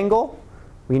 measures the angle.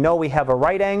 We know we have a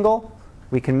right angle.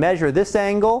 We can measure this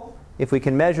angle if we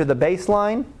can measure the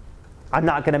baseline. I'm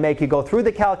not going to make you go through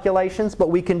the calculations, but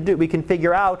we can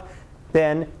figure out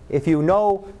then if you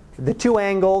know the 2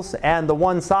 angles and the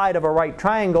one side of a right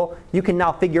triangle, you can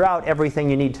now figure out everything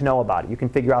you need to know about it. You can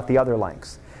figure out the other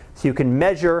lengths. So you can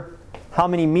measure how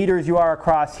many meters you are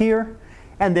across here,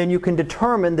 and then you can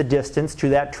determine the distance to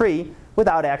that tree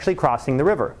without actually crossing the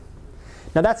river.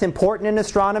 Now that's important in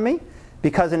astronomy,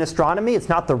 because in astronomy it's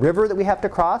not the river that we have to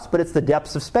cross, but it's the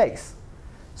depths of space.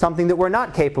 Something that we're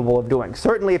not capable of doing.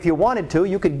 Certainly if you wanted to,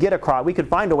 we could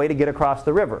find a way to get across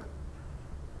the river.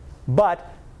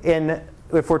 But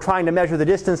if we're trying to measure the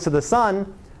distance to the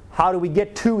sun, how do we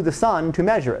get to the sun to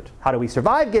measure it? How do we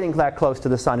survive getting that close to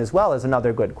the sun as well is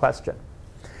another good question.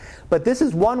 But this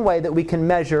is one way that we can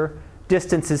measure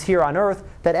distances here on Earth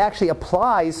that actually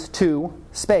applies to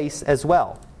space as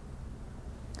well.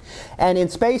 And in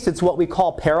space, it's what we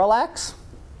call parallax.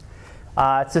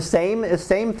 It's the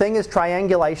same thing as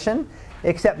triangulation,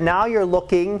 except now you're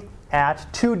looking at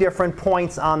two different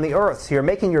points on the Earth. So you're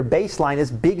making your baseline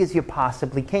as big as you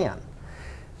possibly can.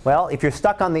 Well, if you're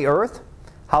stuck on the Earth,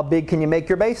 how big can you make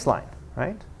your baseline,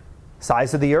 right?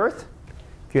 Size of the Earth.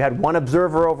 If you had one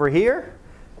observer over here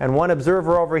and one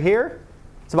observer over here,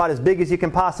 it's about as big as you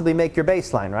can possibly make your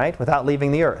baseline, right, without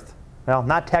leaving the Earth. Well,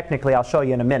 not technically, I'll show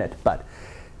you in a minute, but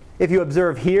if you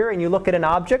observe here and you look at an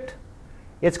object,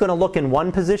 it's going to look in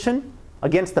one position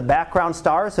against the background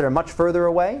stars that are much further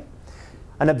away.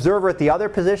 An observer at the other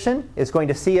position is going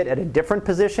to see it at a different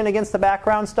position against the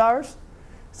background stars.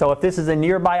 So if this is a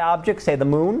nearby object, say the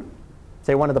moon,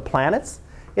 say one of the planets,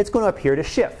 it's going to appear to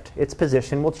shift. Its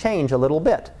position will change a little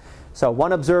bit. So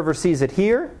one observer sees it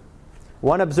here,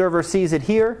 one observer sees it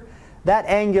here. That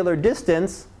angular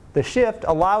distance, the shift,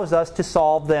 allows us to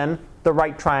solve then the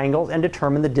right triangles and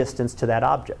determine the distance to that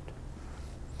object.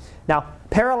 Now,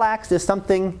 parallax is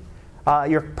something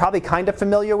you're probably kind of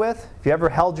familiar with. If you ever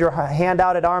held your hand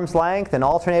out at arm's length and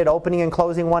alternated opening and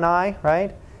closing one eye,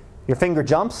 right? Your finger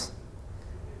jumps.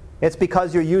 It's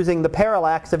because you're using the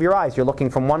parallax of your eyes. You're looking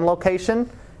from one location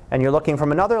and you're looking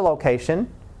from another location.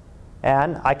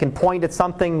 And I can point at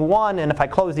something one, and if I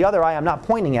close the other eye, I'm not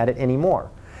pointing at it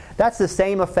anymore. That's the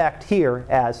same effect here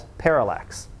as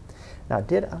parallax. Now,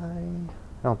 did I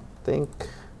don't think,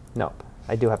 nope,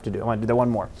 I do have to do, I want to do one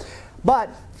more. But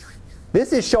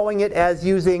this is showing it as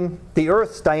using the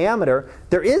Earth's diameter.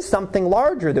 There is something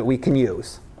larger that we can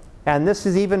use. And this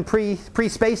is even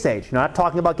pre-space age. You're not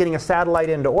talking about getting a satellite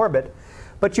into orbit.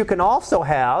 But you can also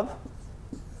have,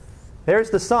 there's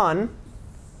the sun,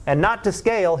 and not to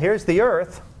scale, here's the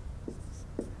Earth.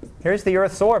 Here's the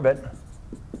Earth's orbit.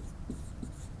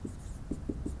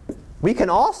 We can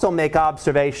also make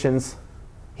observations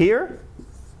here,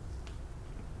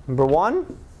 number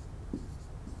one.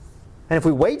 And if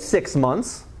we wait 6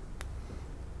 months,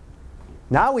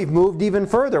 now we've moved even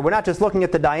further. We're not just looking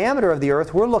at the diameter of the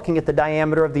Earth, we're looking at the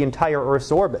diameter of the entire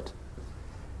Earth's orbit.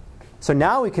 So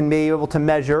now we can be able to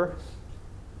measure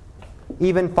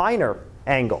even finer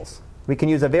angles. We can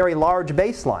use a very large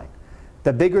baseline.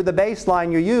 The bigger the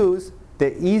baseline you use,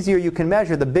 the easier you can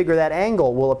measure, the bigger that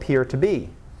angle will appear to be.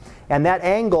 And that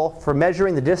angle for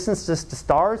measuring the distances to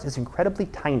stars is incredibly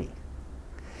tiny.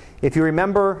 If you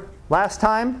remember last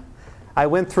time, I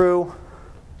went through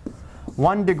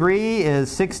 1 degree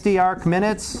is 60 arc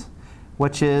minutes,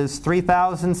 which is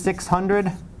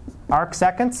 3,600 arc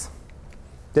seconds.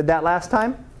 Did that last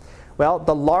time? Well,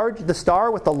 the star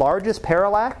with the largest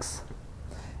parallax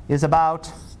is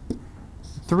about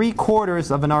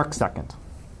 3/4 of an arc second.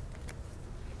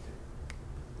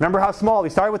 Remember how small? We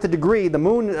started with the degree. The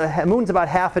moon's about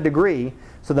half a degree,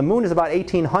 so the moon is about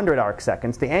 1,800 arc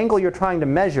seconds. The angle you're trying to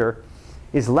measure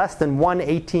is less than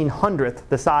 1/1800th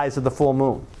the size of the full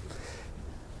moon.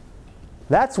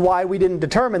 That's why we didn't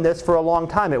determine this for a long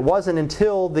time. It wasn't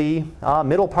until the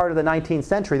middle part of the 19th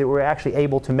century that we were actually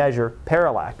able to measure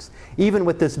parallax, even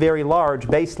with this very large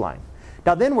baseline.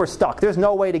 Now then we're stuck. There's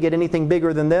no way to get anything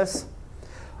bigger than this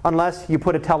unless you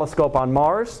put a telescope on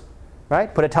Mars,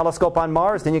 right? Put a telescope on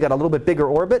Mars, then you got a little bit bigger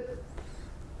orbit,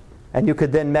 and you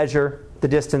could then measure the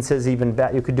distances even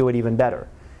better. You could do it even better.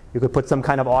 You could put some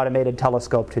kind of automated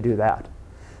telescope to do that.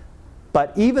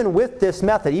 But even with this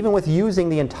method, even with using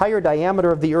the entire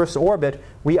diameter of the Earth's orbit,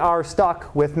 we are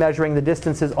stuck with measuring the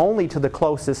distances only to the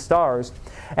closest stars.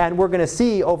 And we're going to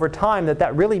see over time that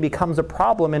that really becomes a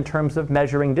problem in terms of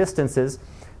measuring distances,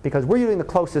 because we're using the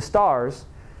closest stars.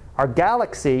 Our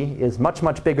galaxy is much,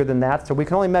 much bigger than that, so we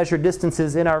can only measure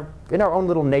distances in our own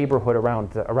little neighborhood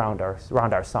around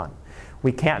our sun.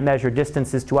 We can't measure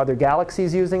distances to other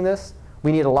galaxies using this.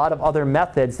 We need a lot of other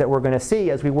methods that we're going to see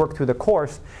as we work through the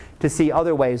course to see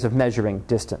other ways of measuring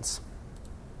distance.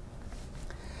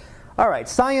 All right,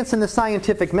 science and the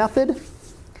scientific method,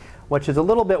 which is a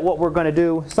little bit what we're going to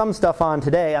do some stuff on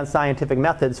today on scientific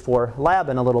methods for lab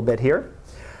in a little bit here.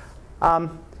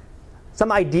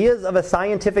 Some ideas of a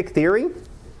scientific theory.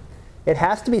 It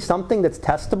has to be something that's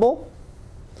testable.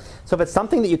 So if it's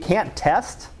something that you can't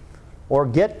test or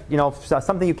get,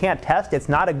 something you can't test, it's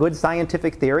not a good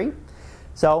scientific theory.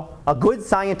 So a good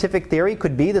scientific theory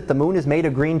could be that the moon is made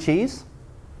of green cheese.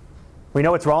 We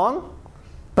know it's wrong,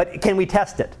 but can we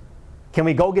test it? Can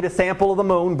we go get a sample of the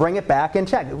moon, bring it back, and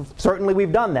check? Certainly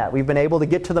we've done that. We've been able to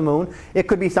get to the moon. It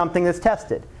could be something that's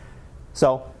tested.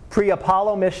 So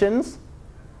pre-Apollo missions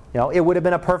It would have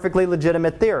been a perfectly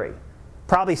legitimate theory.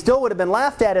 Probably still would have been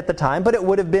laughed at the time, but it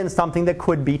would have been something that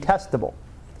could be testable.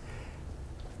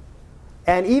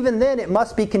 And even then, it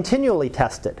must be continually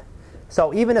tested.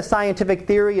 So even a scientific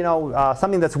theory,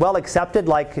 something that's well accepted,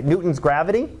 like Newton's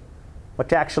gravity,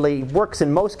 which actually works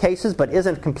in most cases but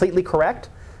isn't completely correct.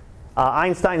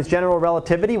 Einstein's general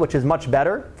relativity, which is much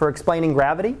better for explaining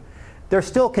gravity. They're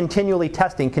still continually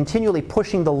testing, continually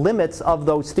pushing the limits of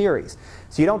those theories.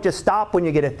 So you don't just stop when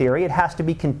you get a theory. It has to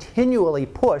be continually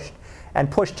pushed and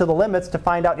pushed to the limits to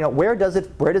find out, where does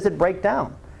it break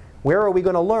down? Where are we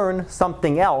going to learn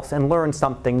something else and learn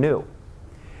something new?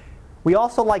 We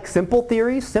also like simple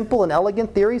theories. Simple and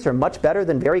elegant theories are much better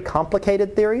than very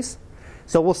complicated theories.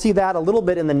 So we'll see that a little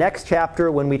bit in the next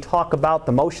chapter when we talk about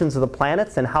the motions of the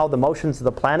planets and how the motions of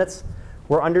the planets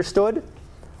were understood.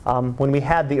 When we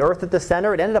had the Earth at the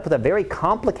center, it ended up with a very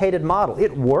complicated model.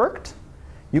 It worked.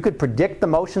 You could predict the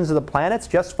motions of the planets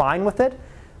just fine with it,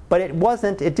 but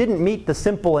it didn't meet the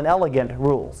simple and elegant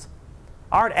rules.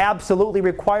 Aren't absolutely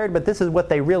required, but this is what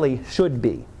they really should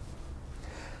be.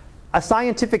 A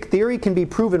scientific theory can be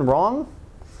proven wrong,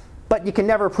 but you can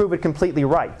never prove it completely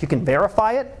right. You can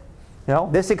verify it.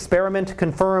 This experiment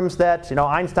confirms that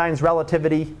Einstein's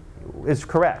relativity is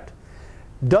correct.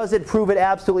 Does it prove it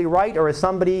absolutely right, or is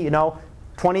somebody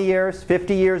 20 years,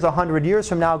 50 years, 100 years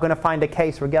from now going to find a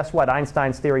case where, guess what,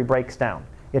 Einstein's theory breaks down?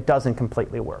 It doesn't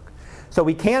completely work. So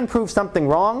we can prove something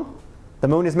wrong. The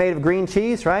moon is made of green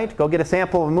cheese, right? Go get a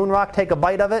sample of a moon rock, take a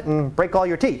bite of it, and break all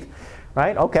your teeth,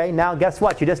 right? Okay, now guess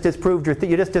what? You just disproved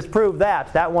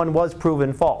that. That one was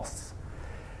proven false.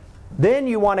 Then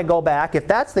you want to go back, if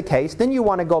that's the case, then you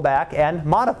want to go back and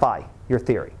modify your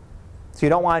theory. So you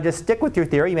don't want to just stick with your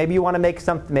theory. Maybe you want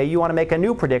to make a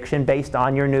new prediction based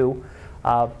on your new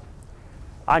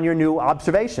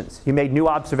observations. You made new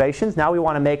observations. Now we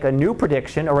want to make a new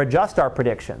prediction or adjust our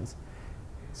predictions.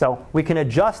 So we can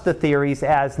adjust the theories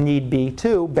as need be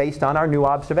too, based on our new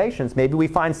observations. Maybe we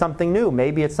find something new.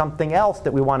 Maybe it's something else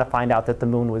that we want to find out that the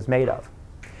moon was made of.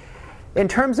 In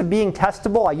terms of being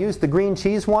testable, I used the green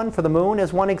cheese one for the moon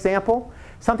as one example.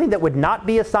 Something that would not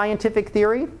be a scientific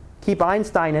theory, keep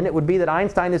Einstein in it, would be that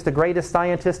Einstein is the greatest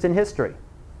scientist in history.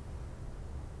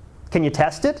 Can you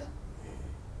test it?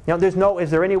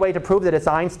 Is there any way to prove that it's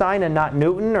Einstein and not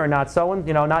Newton or not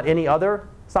not any other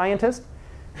scientist?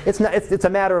 It's a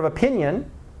matter of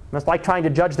opinion. It's like trying to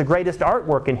judge the greatest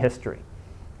artwork in history.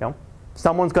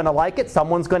 Someone's going to like it,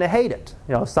 someone's going to hate it.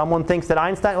 Someone thinks that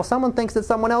Einstein, someone thinks that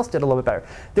someone else did a little bit better.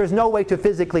 There's no way to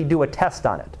physically do a test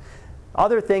on it.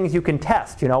 Other things you can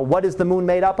test. What is the moon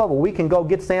made up of? Well, we can go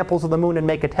get samples of the moon and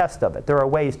make a test of it. There are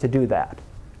ways to do that.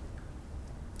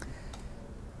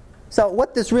 So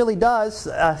what this really does,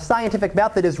 a scientific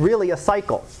method, is really a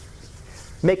cycle.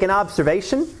 Make an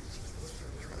observation.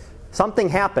 Something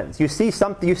happens. You see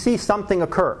something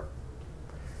occur.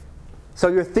 So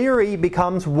your theory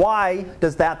becomes, why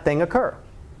does that thing occur?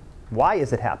 Why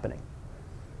is it happening?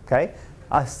 Okay?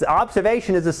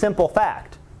 Observation is a simple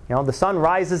fact. The sun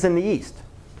rises in the east,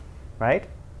 right?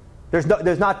 There's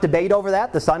not debate over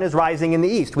that. The sun is rising in the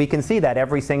east. We can see that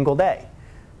every single day.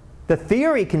 The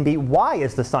theory can be, why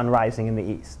is the sun rising in the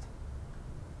east?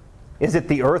 Is it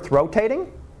the Earth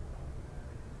rotating?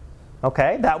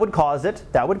 Okay, that would cause it.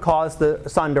 That would cause the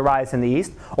sun to rise in the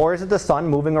east. Or is it the sun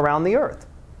moving around the Earth?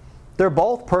 They're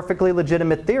both perfectly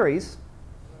legitimate theories,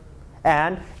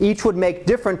 and each would make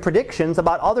different predictions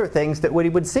about other things that we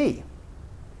would see.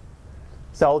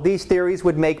 So these theories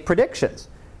would make predictions.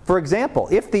 For example,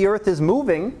 if the Earth is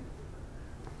moving,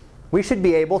 we should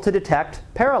be able to detect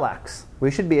parallax.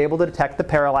 We should be able to detect the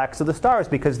parallax of the stars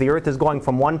because the Earth is going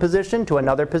from one position to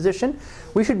another position.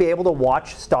 We should be able to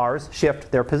watch stars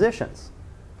shift their positions.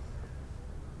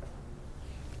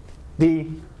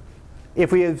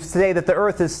 If we say that the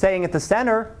Earth is staying at the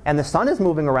center and the sun is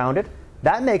moving around it,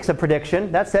 that makes a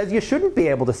prediction that says you shouldn't be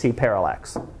able to see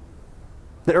parallax.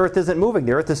 The Earth isn't moving.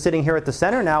 The Earth is sitting here at the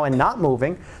center now and not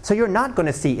moving, so you're not going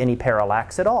to see any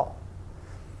parallax at all.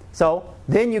 So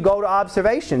then you go to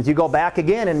observations. You go back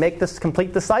again and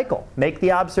complete the cycle. Make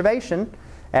the observation,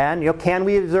 and can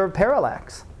we observe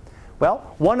parallax?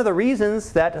 Well, one of the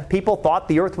reasons that people thought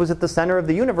the Earth was at the center of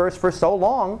the universe for so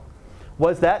long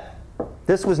was that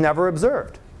this was never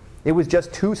observed. It was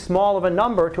just too small of a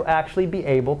number to actually be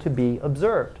able to be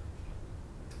observed.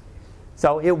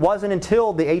 So it wasn't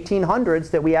until the 1800s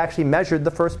that we actually measured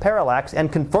the first parallax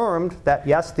and confirmed that,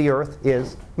 yes, the Earth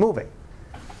is moving.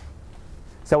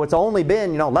 So it's only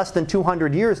been less than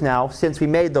 200 years now since we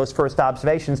made those first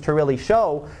observations to really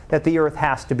show that the Earth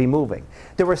has to be moving.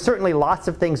 There were certainly lots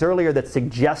of things earlier that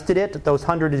suggested it, those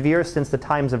hundreds of years since the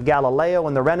times of Galileo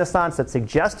and the Renaissance, that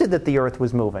suggested that the Earth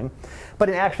was moving. But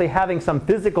in actually having some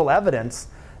physical evidence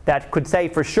that could say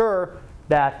for sure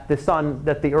that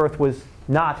the Earth was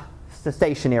not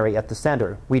stationary at the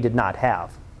center, we did not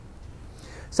have.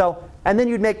 So, and then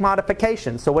you'd make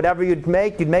modifications. So whatever you'd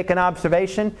make an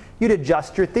observation, you'd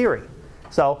adjust your theory.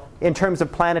 So in terms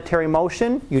of planetary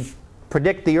motion, you'd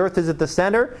predict the Earth is at the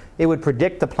center. It would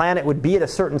predict the planet would be at a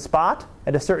certain spot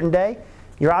at a certain day.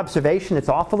 Your observation, it's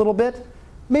off a little bit.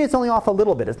 Maybe it's only off a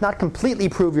little bit. It's not completely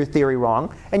prove your theory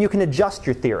wrong. And you can adjust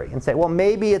your theory and say, well,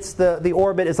 maybe it's the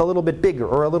orbit is a little bit bigger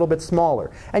or a little bit smaller.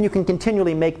 And you can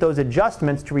continually make those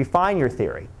adjustments to refine your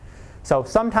theory. So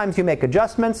sometimes you make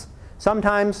adjustments.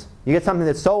 Sometimes you get something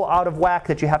that's so out of whack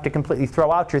that you have to completely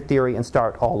throw out your theory and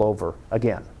start all over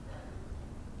again.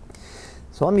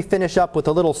 So let me finish up with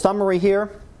a little summary here.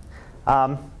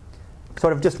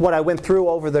 Sort of just what I went through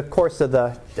over the course of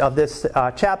this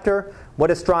chapter. What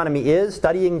astronomy is,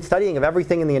 studying of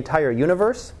everything in the entire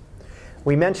universe.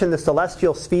 We mentioned the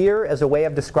celestial sphere as a way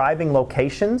of describing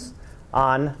locations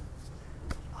in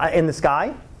the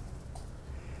sky.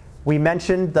 We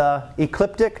mentioned the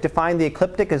ecliptic, defined the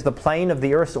ecliptic as the plane of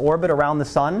the Earth's orbit around the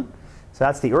sun. So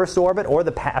that's the Earth's orbit or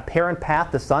the apparent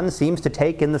path the sun seems to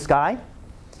take in the sky.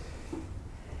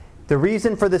 The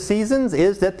reason for the seasons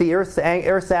is that the Earth's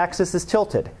axis is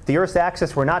tilted. If the Earth's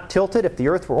axis were not tilted, if the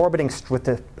Earth were orbiting with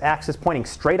the axis pointing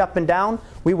straight up and down,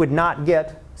 we would not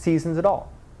get seasons at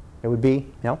all. It would be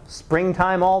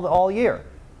springtime all year.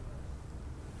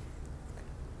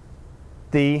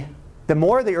 The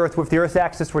more if the Earth's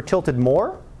axis were tilted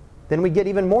more, then we get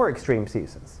even more extreme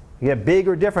seasons. You get a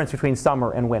bigger difference between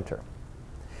summer and winter.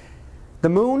 The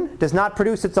moon does not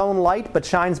produce its own light, but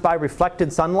shines by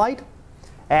reflected sunlight.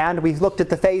 And we looked at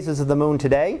the phases of the moon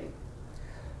today.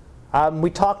 We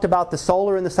talked about the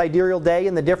solar and the sidereal day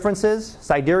and the differences.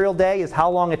 Sidereal day is how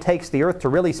long it takes the Earth to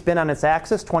really spin on its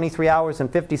axis, 23 hours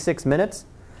and 56 minutes.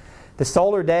 The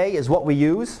solar day is what we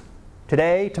use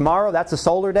today, tomorrow. That's a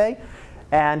solar day.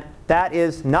 And that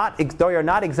is not, they are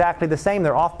not exactly the same.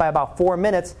 They're off by about 4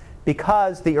 minutes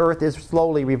because the Earth is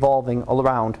slowly revolving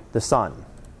around the sun.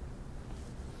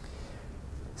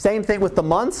 Same thing with the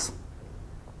months.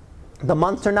 The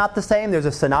months are not the same. There's a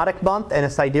synodic month and a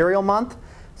sidereal month.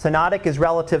 Synodic is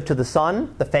relative to the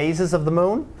sun, the phases of the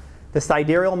moon. The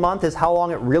sidereal month is how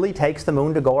long it really takes the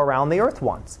moon to go around the Earth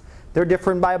once. They're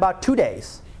different by about 2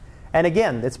 days. And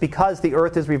again, it's because the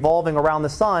Earth is revolving around the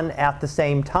sun at the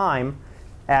same time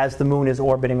as the moon is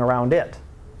orbiting around it.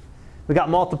 We got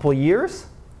multiple years.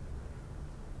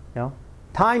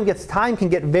 Time can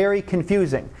get very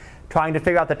confusing. Trying to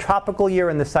figure out the tropical year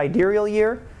and the sidereal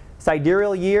year.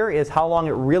 Sidereal year is how long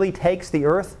it really takes the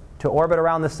Earth to orbit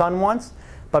around the sun once.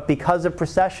 But because of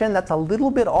precession, that's a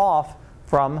little bit off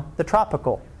from the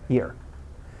tropical year.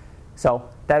 So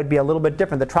that would be a little bit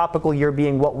different, the tropical year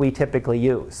being what we typically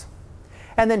use.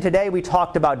 And then today we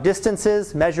talked about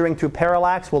distances, measuring through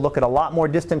parallax. We'll look at a lot more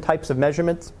distant types of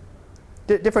measurements,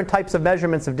 different types of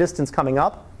measurements of distance coming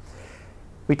up.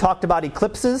 We talked about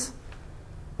eclipses.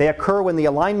 They occur when the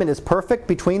alignment is perfect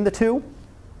between the two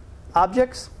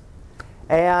objects.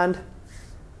 And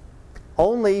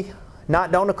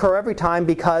don't occur every time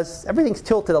because everything's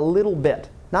tilted a little bit.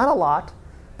 Not a lot,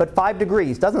 but 5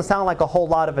 degrees. Doesn't sound like a whole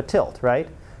lot of a tilt, right?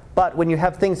 But when you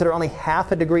have things that are only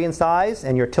half a degree in size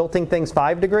and you're tilting things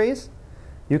 5 degrees,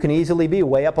 you can easily be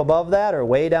way up above that or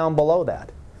way down below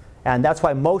that. And that's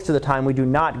why most of the time we do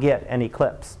not get an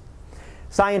eclipse.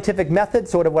 Scientific method,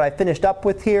 sort of what I finished up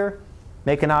with here.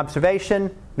 Make an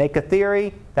observation, make a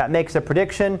theory, that makes a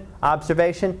prediction,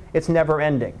 observation. It's never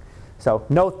ending. So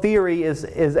no theory is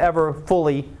ever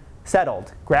fully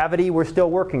settled. Gravity we're still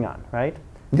working on, right?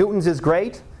 Newton's is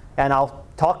great, and I'll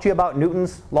talk to you about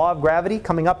Newton's law of gravity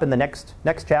coming up in the next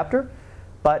chapter,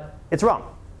 but it's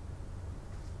wrong.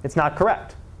 It's not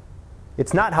correct.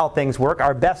 It's not how things work.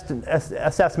 Our best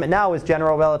assessment now is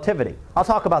general relativity. I'll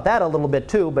talk about that a little bit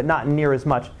too, but not near as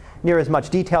much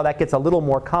detail. That gets a little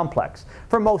more complex.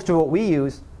 For most of what we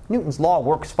use, Newton's law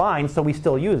works fine, so we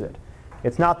still use it.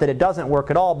 It's not that it doesn't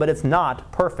work at all, but it's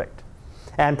not perfect.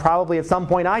 And probably at some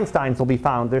point Einstein's will be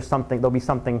found. There'll be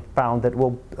something found that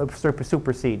will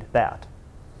supersede that.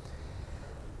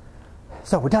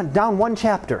 So we're down one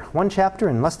chapter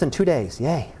in less than 2 days.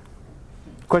 Yay.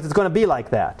 Of course, it's going to be like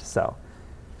that. So,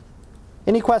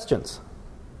 any questions?